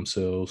about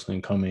themselves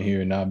and come in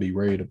here and not be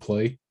ready to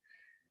play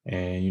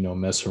and,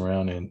 mess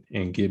around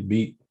and get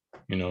beat,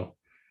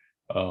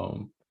 But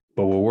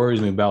what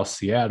worries me about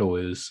Seattle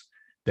is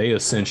they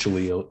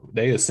essentially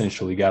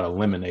got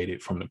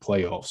eliminated from the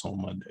playoffs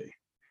on Monday.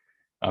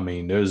 I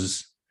mean,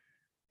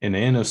 in the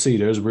NFC,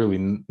 there's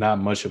really not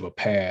much of a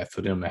path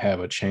for them to have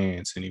a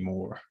chance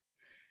anymore.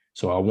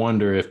 So I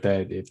wonder if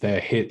that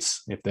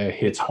hits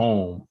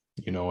home,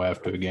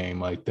 after a game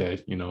like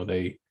that. You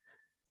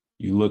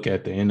look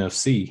at the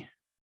NFC,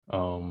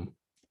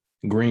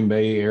 Green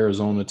Bay,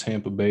 Arizona,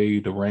 Tampa Bay,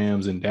 the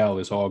Rams, and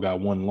Dallas all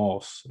got one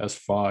loss. That's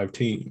 5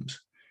 teams.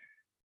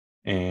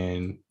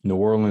 And New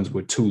Orleans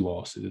with 2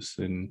 losses.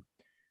 And,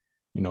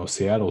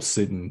 Seattle's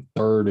sitting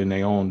third in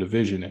their own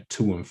division at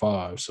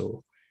 2-5.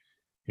 So,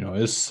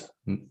 they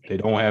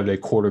don't have their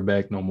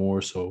quarterback no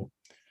more. So,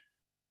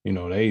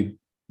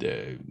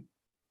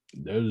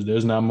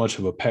 there's not much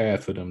of a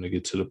path for them to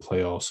get to the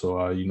playoffs. So,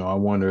 I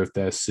wonder if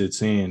that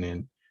sits in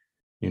and,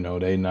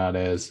 they not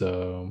as,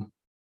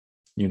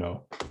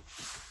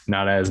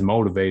 not as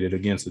motivated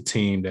against a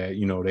team that,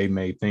 they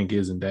may think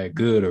isn't that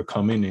good or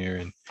come in there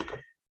and,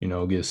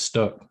 get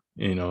stuck,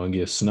 and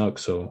get snuck.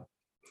 So,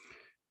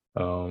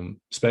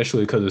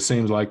 especially because it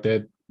seems like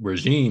that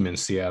regime in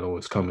Seattle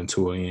is coming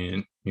to an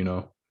end,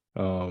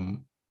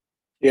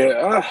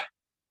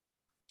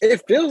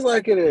 It feels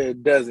like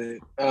it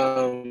doesn't. I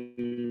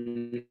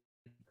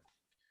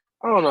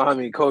don't know how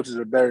many coaches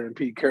are better than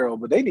Pete Carroll,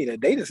 but they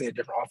just need a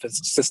different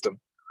offensive system.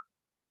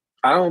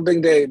 I don't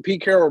think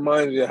Pete Carroll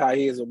reminds me of how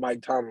he is with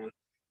Mike Tomlin.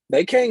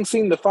 They can't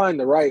seem to find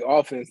the right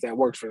offense that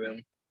works for them.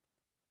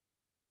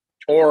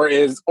 Or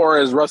is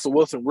Russell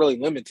Wilson really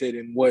limited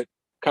in what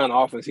kind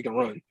of offense he can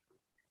run?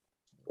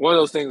 One of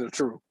those things are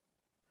true.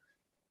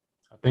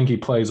 I think he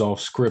plays off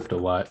script a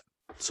lot.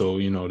 So,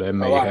 that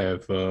may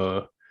have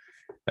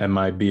that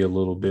might be a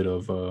little bit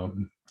of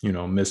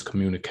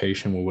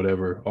miscommunication with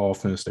whatever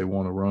offense they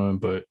want to run.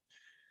 But,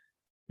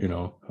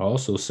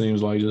 also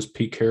seems like just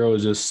Pete Carroll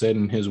is just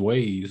setting his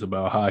ways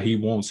about how he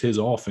wants his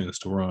offense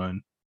to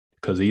run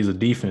because he's a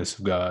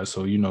defensive guy.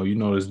 So,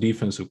 his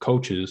defensive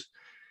coaches,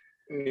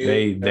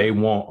 they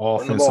want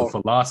offensive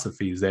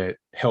philosophies that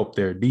help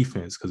their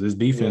defense because his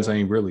defense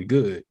ain't really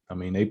good. I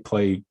mean, they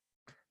played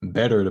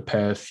better the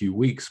past few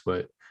weeks,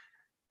 but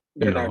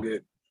they're not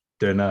good.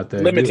 They're not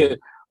that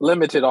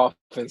limited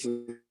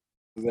offenses.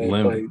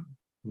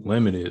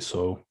 Limited.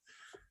 So,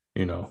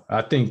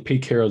 I think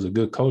Pete Carroll's a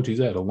good coach. He's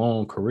had a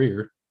long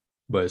career,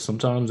 but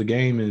sometimes the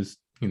game is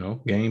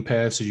game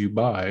passes you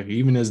by.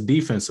 Even his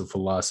defensive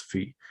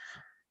philosophy,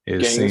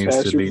 it Games seems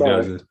pass to you be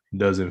by.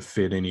 doesn't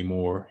fit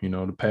anymore.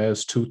 The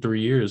past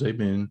 2-3 years they've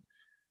been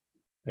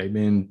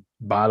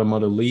bottom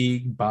of the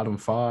league, bottom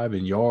 5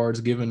 in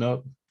yards given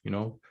up.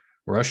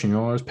 Rushing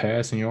yards,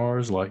 passing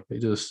yards. Like they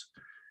just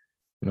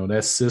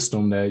that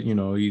system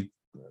that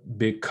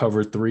big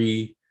cover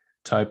 3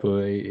 type of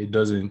it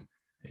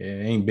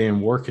ain't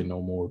been working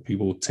no more.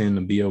 People tend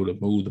to be able to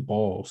move the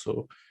ball.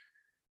 So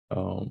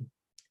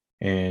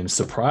and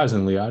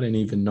surprisingly, I didn't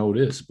even know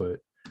this, but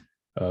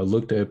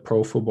looked at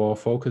Pro Football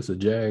Focus. The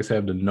Jags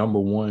have the number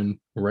 1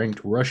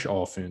 ranked rush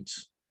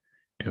offense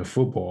in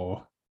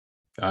football.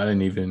 I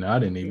didn't even know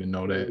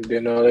that.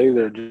 Didn't know that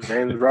either.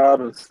 James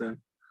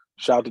Robinson.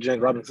 Shout out to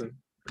James Robinson.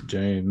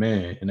 James,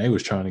 man, and they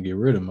was trying to get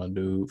rid of my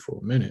dude for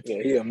a minute.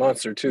 Yeah, he a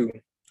monster too.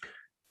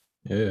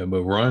 Yeah,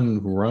 but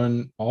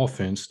run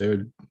offense,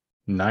 they're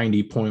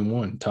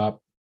 90.1,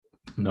 top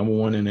number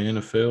 1 in the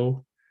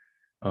NFL.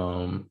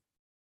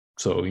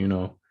 So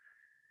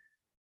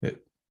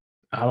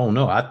I don't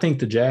know. I think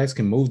the Jags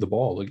can move the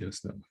ball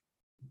against them.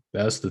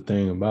 That's the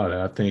thing about it.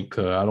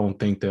 I don't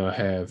think they'll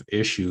have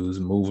issues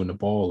moving the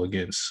ball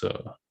against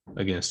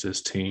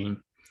this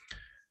team.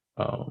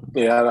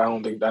 Yeah,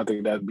 I think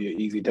that'd be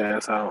an easy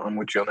task. I'm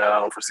with you on that.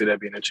 I don't foresee that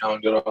being a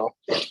challenge at all.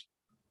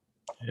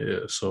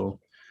 Yeah, so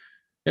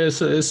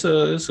it's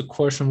a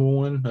questionable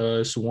one.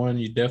 It's one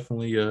you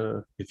definitely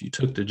if you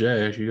took the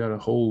Jags, you gotta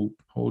hold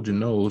your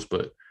nose.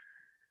 But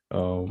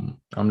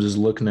I'm just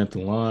looking at the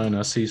line.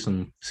 I see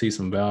some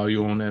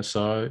value on that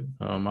side.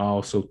 I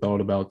also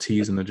thought about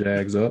teasing the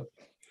Jags up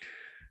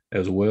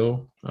as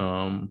well.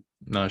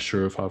 Not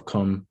sure if I've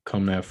come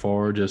that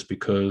far just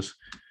because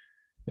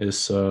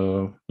it's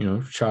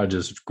try to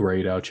just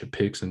grade out your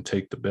picks and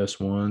take the best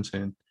ones,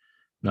 and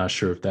not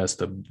sure if that's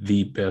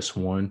the best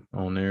one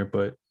on there,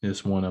 but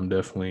it's one I'm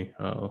definitely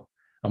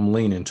I'm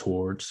leaning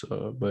towards.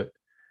 But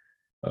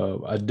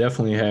I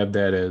definitely have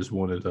that as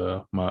one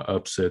of my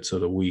upsets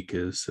of the week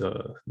is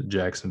the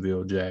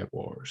Jacksonville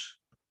Jaguars.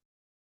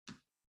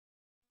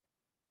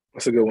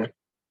 That's a good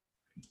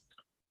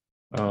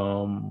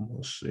one.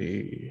 Let's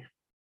see.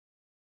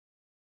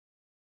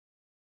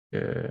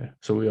 Yeah,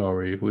 so we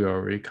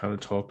already kind of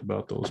talked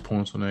about those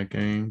points on that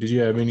game. Did you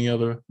have any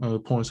other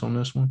points on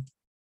this one?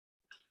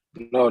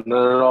 No,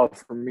 not at all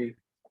for me.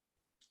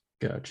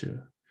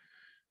 Gotcha.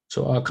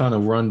 So I'll kind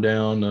of run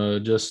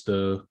down just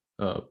the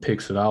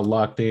picks that I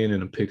locked in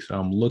and the picks that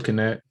I'm looking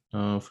at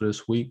for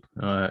this week.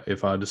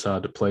 If I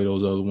decide to play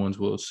those other ones,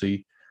 we'll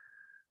see.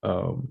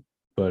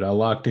 But I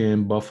locked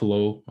in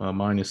Buffalo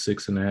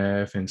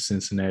 -6.5 and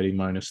Cincinnati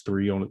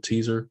 -3 on the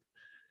teaser.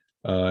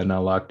 And I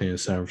locked in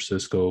San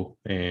Francisco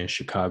and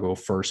Chicago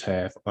first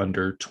half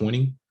under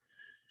 20.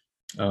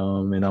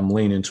 And I'm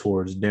leaning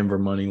towards Denver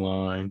money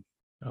line,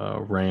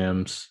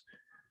 Rams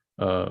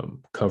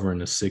covering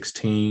the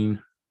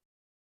 16,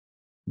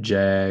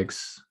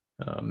 Jags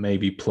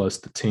maybe plus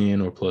the 10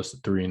 or plus the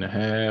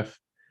 3.5.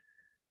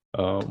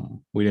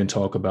 We didn't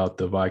talk about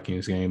the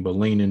Vikings game, but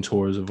leaning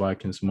towards the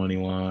Vikings money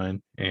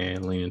line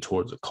and leaning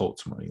towards the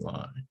Colts money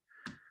line.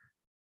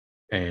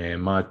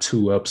 And my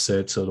 2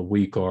 upsets of the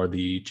week are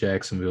the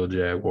Jacksonville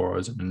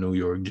Jaguars and the New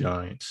York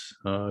Giants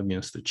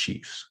against the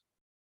Chiefs.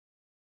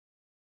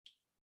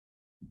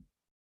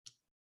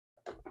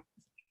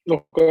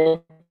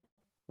 Okay.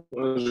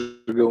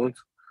 Those are good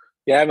ones.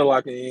 Yeah, I haven't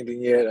locked in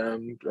anything yet.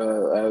 I'm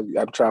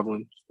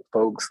traveling,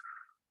 folks,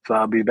 so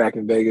I'll be back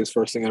in Vegas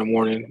first thing in the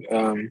morning.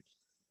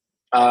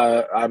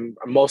 I'm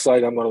most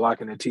likely I'm going to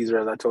lock in the teaser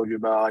as I told you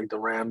about, like the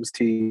Rams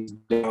tease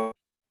down,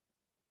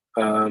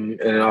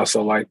 and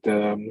also like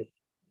the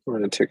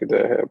ticket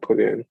that I had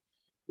put in.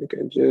 You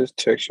can just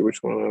text you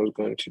which one I was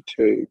going to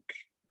take.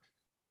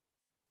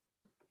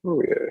 Where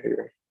we at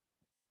here?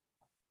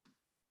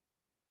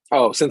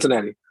 Oh,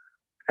 Cincinnati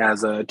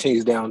has a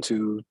tease down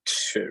to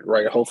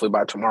right. Hopefully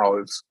by tomorrow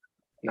it's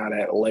not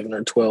at 11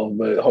 or 12,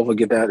 but hopefully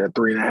get that at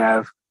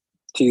 3.5.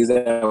 Tease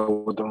that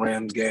with the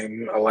Rams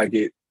game. I like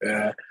it.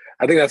 I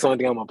think that's the only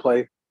thing I'm gonna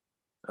play.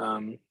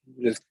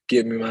 Just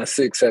give me my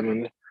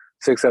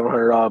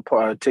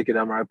 $600-$700 ticket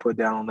I might put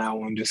down on that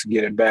one just to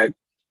get it back.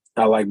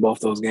 I like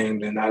both those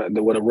games, and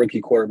with a rookie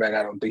quarterback,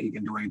 I don't think he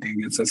can do anything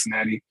against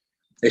Cincinnati.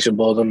 They should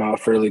blow them out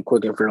fairly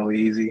quick and fairly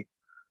easy.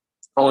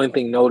 Only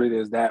thing noted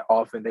is that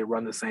often they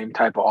run the same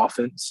type of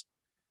offense,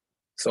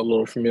 so a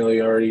little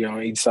familiarity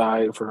on each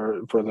side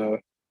for the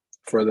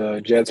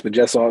Jets. But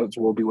Jets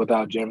will be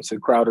without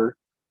Jamison Crowder,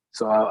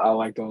 so I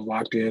like those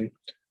locked in.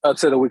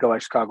 Upset of the week, I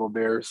like Chicago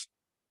Bears.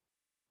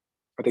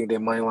 I think they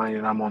money line,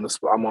 and I'm on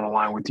a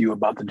line with you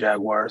about the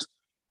Jaguars.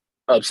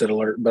 Upset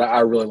alert, but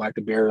I really like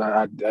the Bears.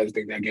 I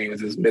think that game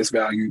is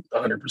misvalued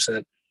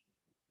 100%.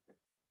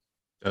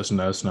 That's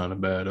not a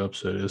bad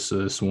upset.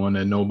 It's one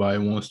that nobody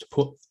wants to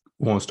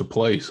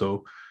play.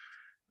 So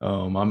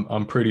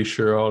I'm pretty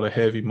sure all the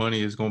heavy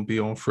money is going to be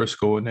on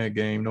Frisco in that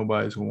game.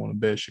 Nobody's going to want to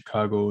bet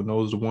Chicago, and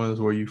those are the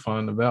ones where you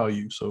find the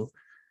value. So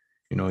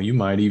you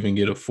might even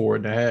get a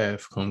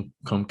 4.5 come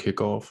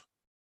kickoff.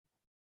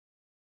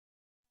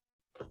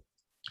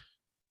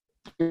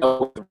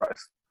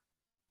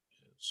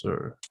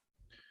 Sir.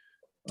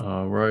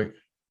 All right.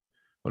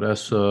 Well,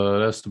 that's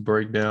the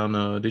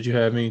breakdown. Did you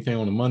have anything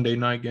on the Monday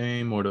night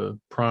game or the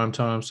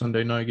primetime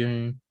Sunday night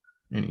game?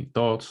 Any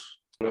thoughts?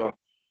 No.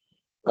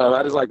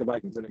 I just like the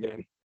Vikings in the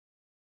game.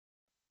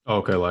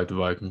 Okay, like the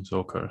Vikings.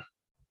 Okay.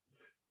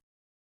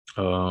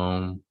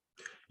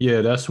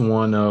 Yeah, that's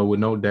one with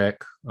no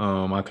Dak.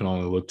 I can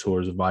only look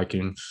towards the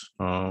Vikings.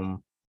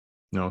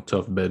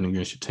 Tough betting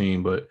against your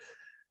team, but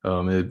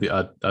I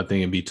think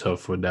it'd be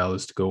tough for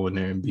Dallas to go in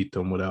there and beat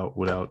them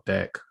without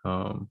Dak.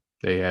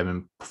 They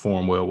haven't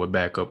performed well with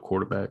backup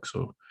quarterbacks,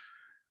 so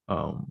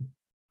and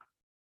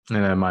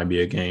that might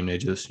be a game they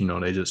just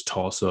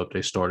toss up.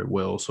 They started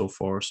well so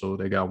far, so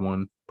they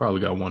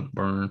probably got one to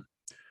burn.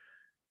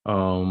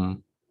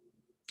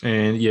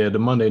 And yeah, the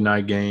Monday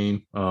night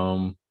game.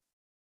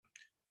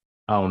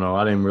 I don't know.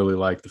 I didn't really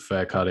like the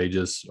fact how they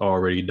just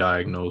already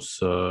diagnosed,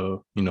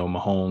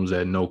 Mahomes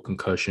had no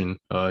concussion.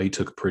 He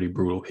took a pretty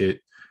brutal hit.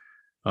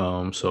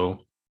 So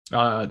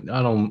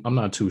I'm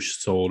not too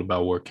sold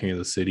about where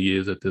Kansas City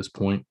is at this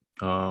point.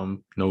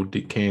 Can't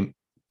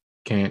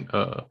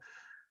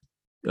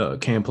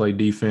play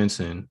defense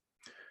and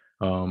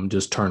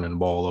just turning the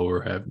ball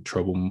over, having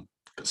trouble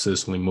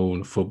consistently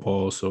moving the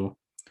football. So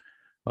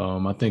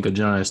I think a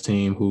Giants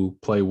team who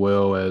play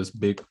well as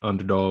big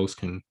underdogs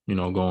can,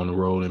 go on the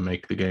road and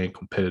make the game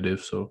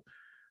competitive. So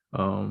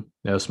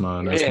that's my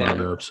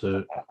other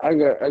upset. I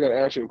got to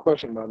ask you a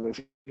question about this.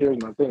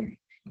 Here's my thing.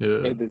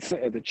 Yeah. If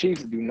the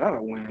Chiefs do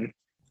not win,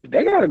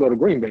 they got to go to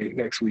Green Bay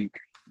next week.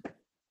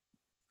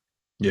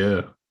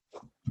 Yeah.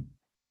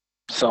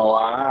 So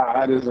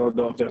I just don't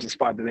know if there's a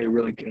spot that they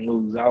really can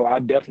lose. I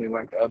definitely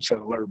like the upset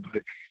alert,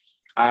 but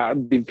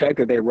the fact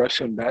that they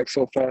rush him back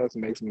so fast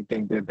makes me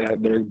think that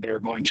they're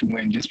going to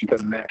win just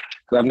because of that.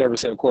 Because I've never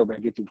seen a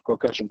quarterback get through the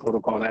concussion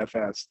protocol that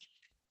fast.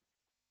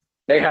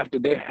 They have to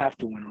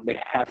win. They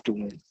have to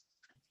win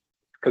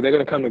because they're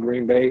going to come to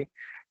Green Bay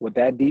with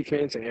that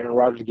defense and Aaron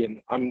Rodgers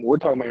we're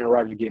talking about Aaron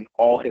Rodgers getting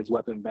all his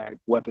weapons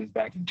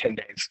back in 10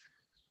 days.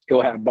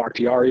 He'll have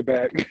Bakhtiari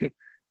back.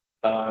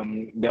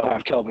 They'll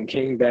have Kelvin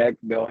King back.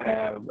 They'll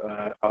have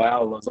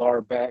Al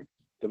Lazar back.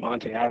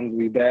 Devontae Adams will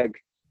be back.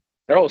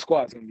 Their whole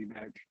squad's going to be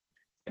back.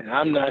 And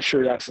I'm not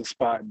sure that's a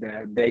spot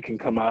that they can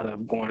come out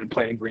of going and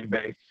play in Green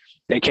Bay.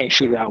 They can't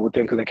shoot it out with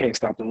them because they can't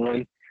stop the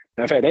run.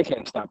 In fact, they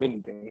can't stop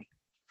anything.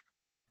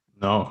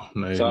 No.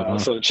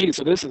 So the Chiefs.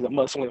 So this is a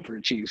must-win for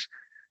the Chiefs.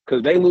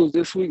 Because they lose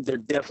this week, they're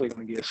definitely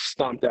going to get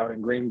stomped out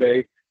in Green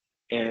Bay.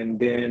 And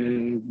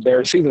then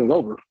their season's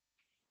over.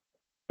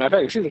 Matter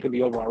of fact, the season could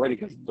be over already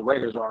because the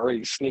Raiders are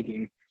already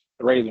sneaking.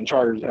 The Raiders and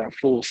Chargers have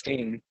full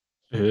steam.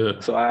 Yeah.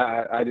 So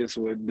I just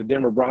would the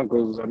Denver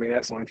Broncos. I mean,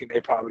 that's the only team they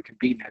probably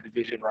compete in that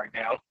division right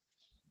now.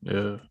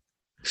 Yeah.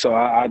 So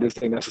I just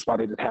think that's a spot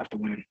they just have to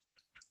win.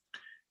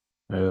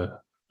 Yeah.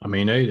 I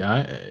mean,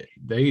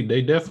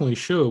 they definitely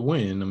should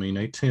win. I mean,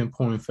 they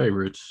 10-point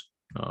favorites.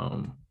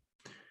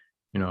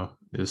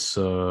 It's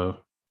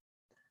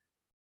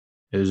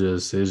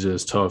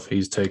just tough.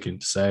 He's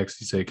taking sacks,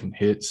 he's taking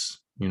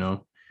hits,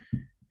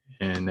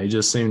 and they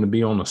just seem to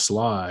be on the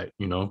slide.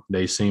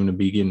 They seem to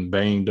be getting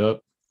banged up.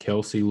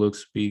 Kelsey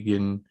looks to be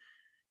getting,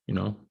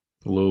 a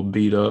little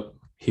beat up.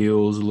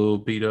 Hill's a little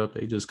beat up.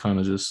 They just kind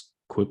of just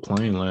quit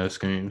playing last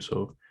game.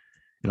 So,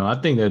 I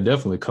think they'll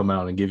definitely come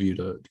out and give you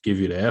the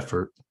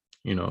effort,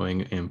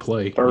 and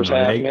play. First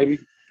half, maybe.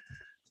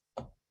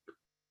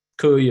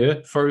 Cool,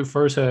 yeah.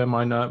 First half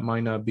might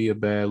not be a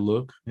bad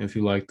look if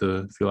you like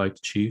the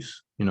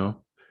Chiefs.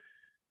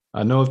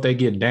 I know if they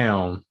get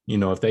down,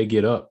 if they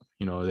get up,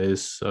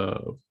 there's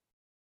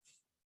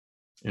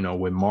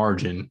with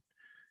margin.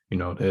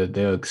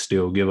 They'll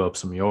still give up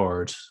some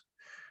yards.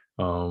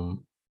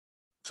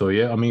 So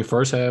yeah, I mean,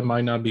 first half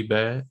might not be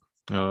bad.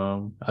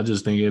 I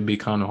just think it'd be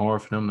kind of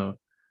hard for them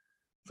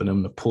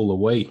to pull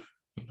away.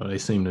 They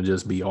seem to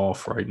just be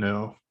off right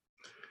now.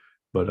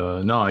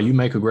 But no, you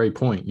make a great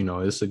point.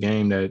 It's a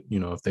game that,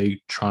 if they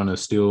trying to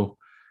still,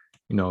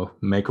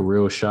 make a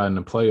real shot in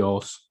the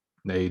playoffs,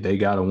 they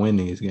got to win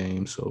these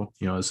games. So,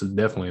 it's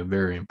definitely a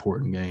very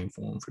important game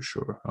for them for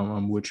sure.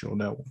 I'm with you on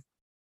that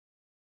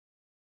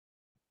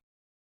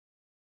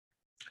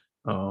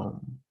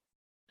one.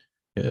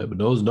 Yeah, but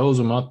those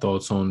are my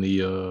thoughts on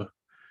the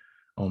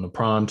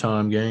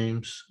primetime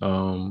games.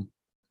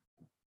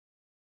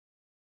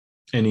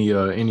 Any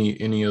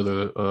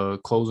other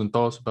closing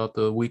thoughts about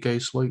the Week 8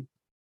 slate?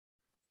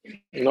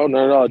 No,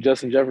 not at all.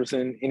 Justin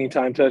Jefferson,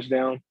 anytime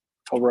touchdown,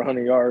 over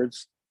 100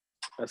 yards.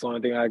 That's the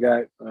only thing I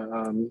got.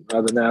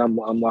 Other than that,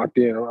 I'm locked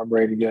in. I'm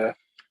ready to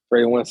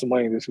win some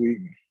money this week.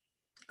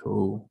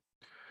 Cool.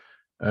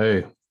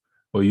 Hey.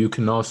 Well, you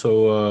can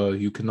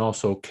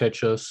also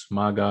catch us,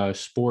 My Guys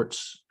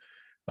Sports.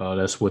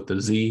 That's with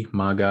the Z,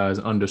 My Guys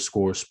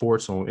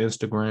 _sports on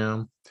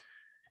Instagram,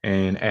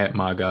 and at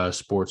My Guys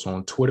Sports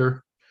on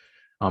Twitter.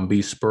 I'm B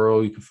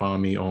Spurl. You can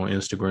find me on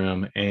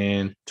Instagram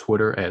and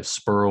Twitter at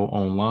Spurl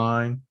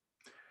Online.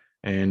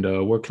 And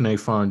where can they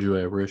find you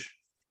at, Rich?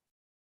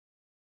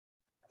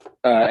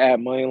 At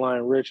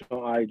Moneyline Rich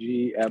on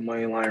IG, at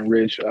Moneyline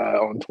Rich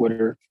on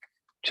Twitter.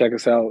 check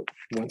us out,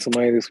 win some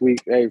money this week,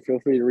 hey, feel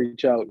free to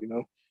reach out.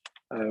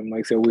 Like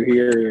I said, we're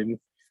here and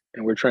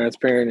we're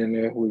transparent,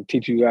 and we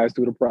teach you guys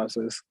through the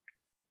process.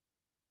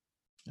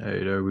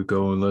 Hey, there we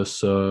go. And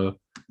let's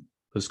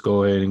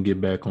go ahead and get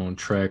back on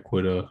track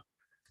with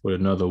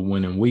another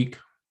winning week.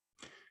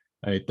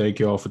 Hey, thank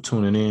you all for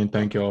tuning in.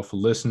 Thank you all for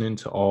listening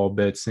to All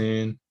Bets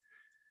In,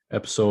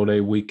 episode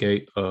 8, week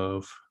 8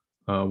 of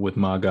With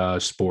My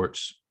Guys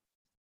Sports.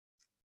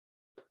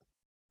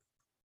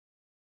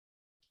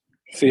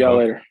 See y'all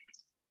later.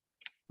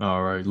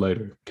 All right,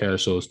 later.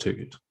 Cash those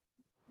tickets.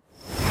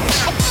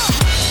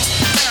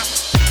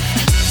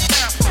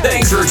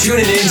 Thanks for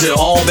tuning in to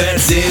All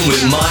Bets In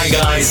with My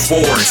Guys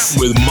Sports.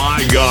 With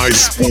My Guys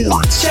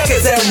Sports. Check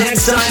us out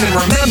next time, and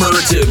remember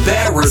to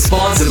bet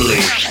responsibly.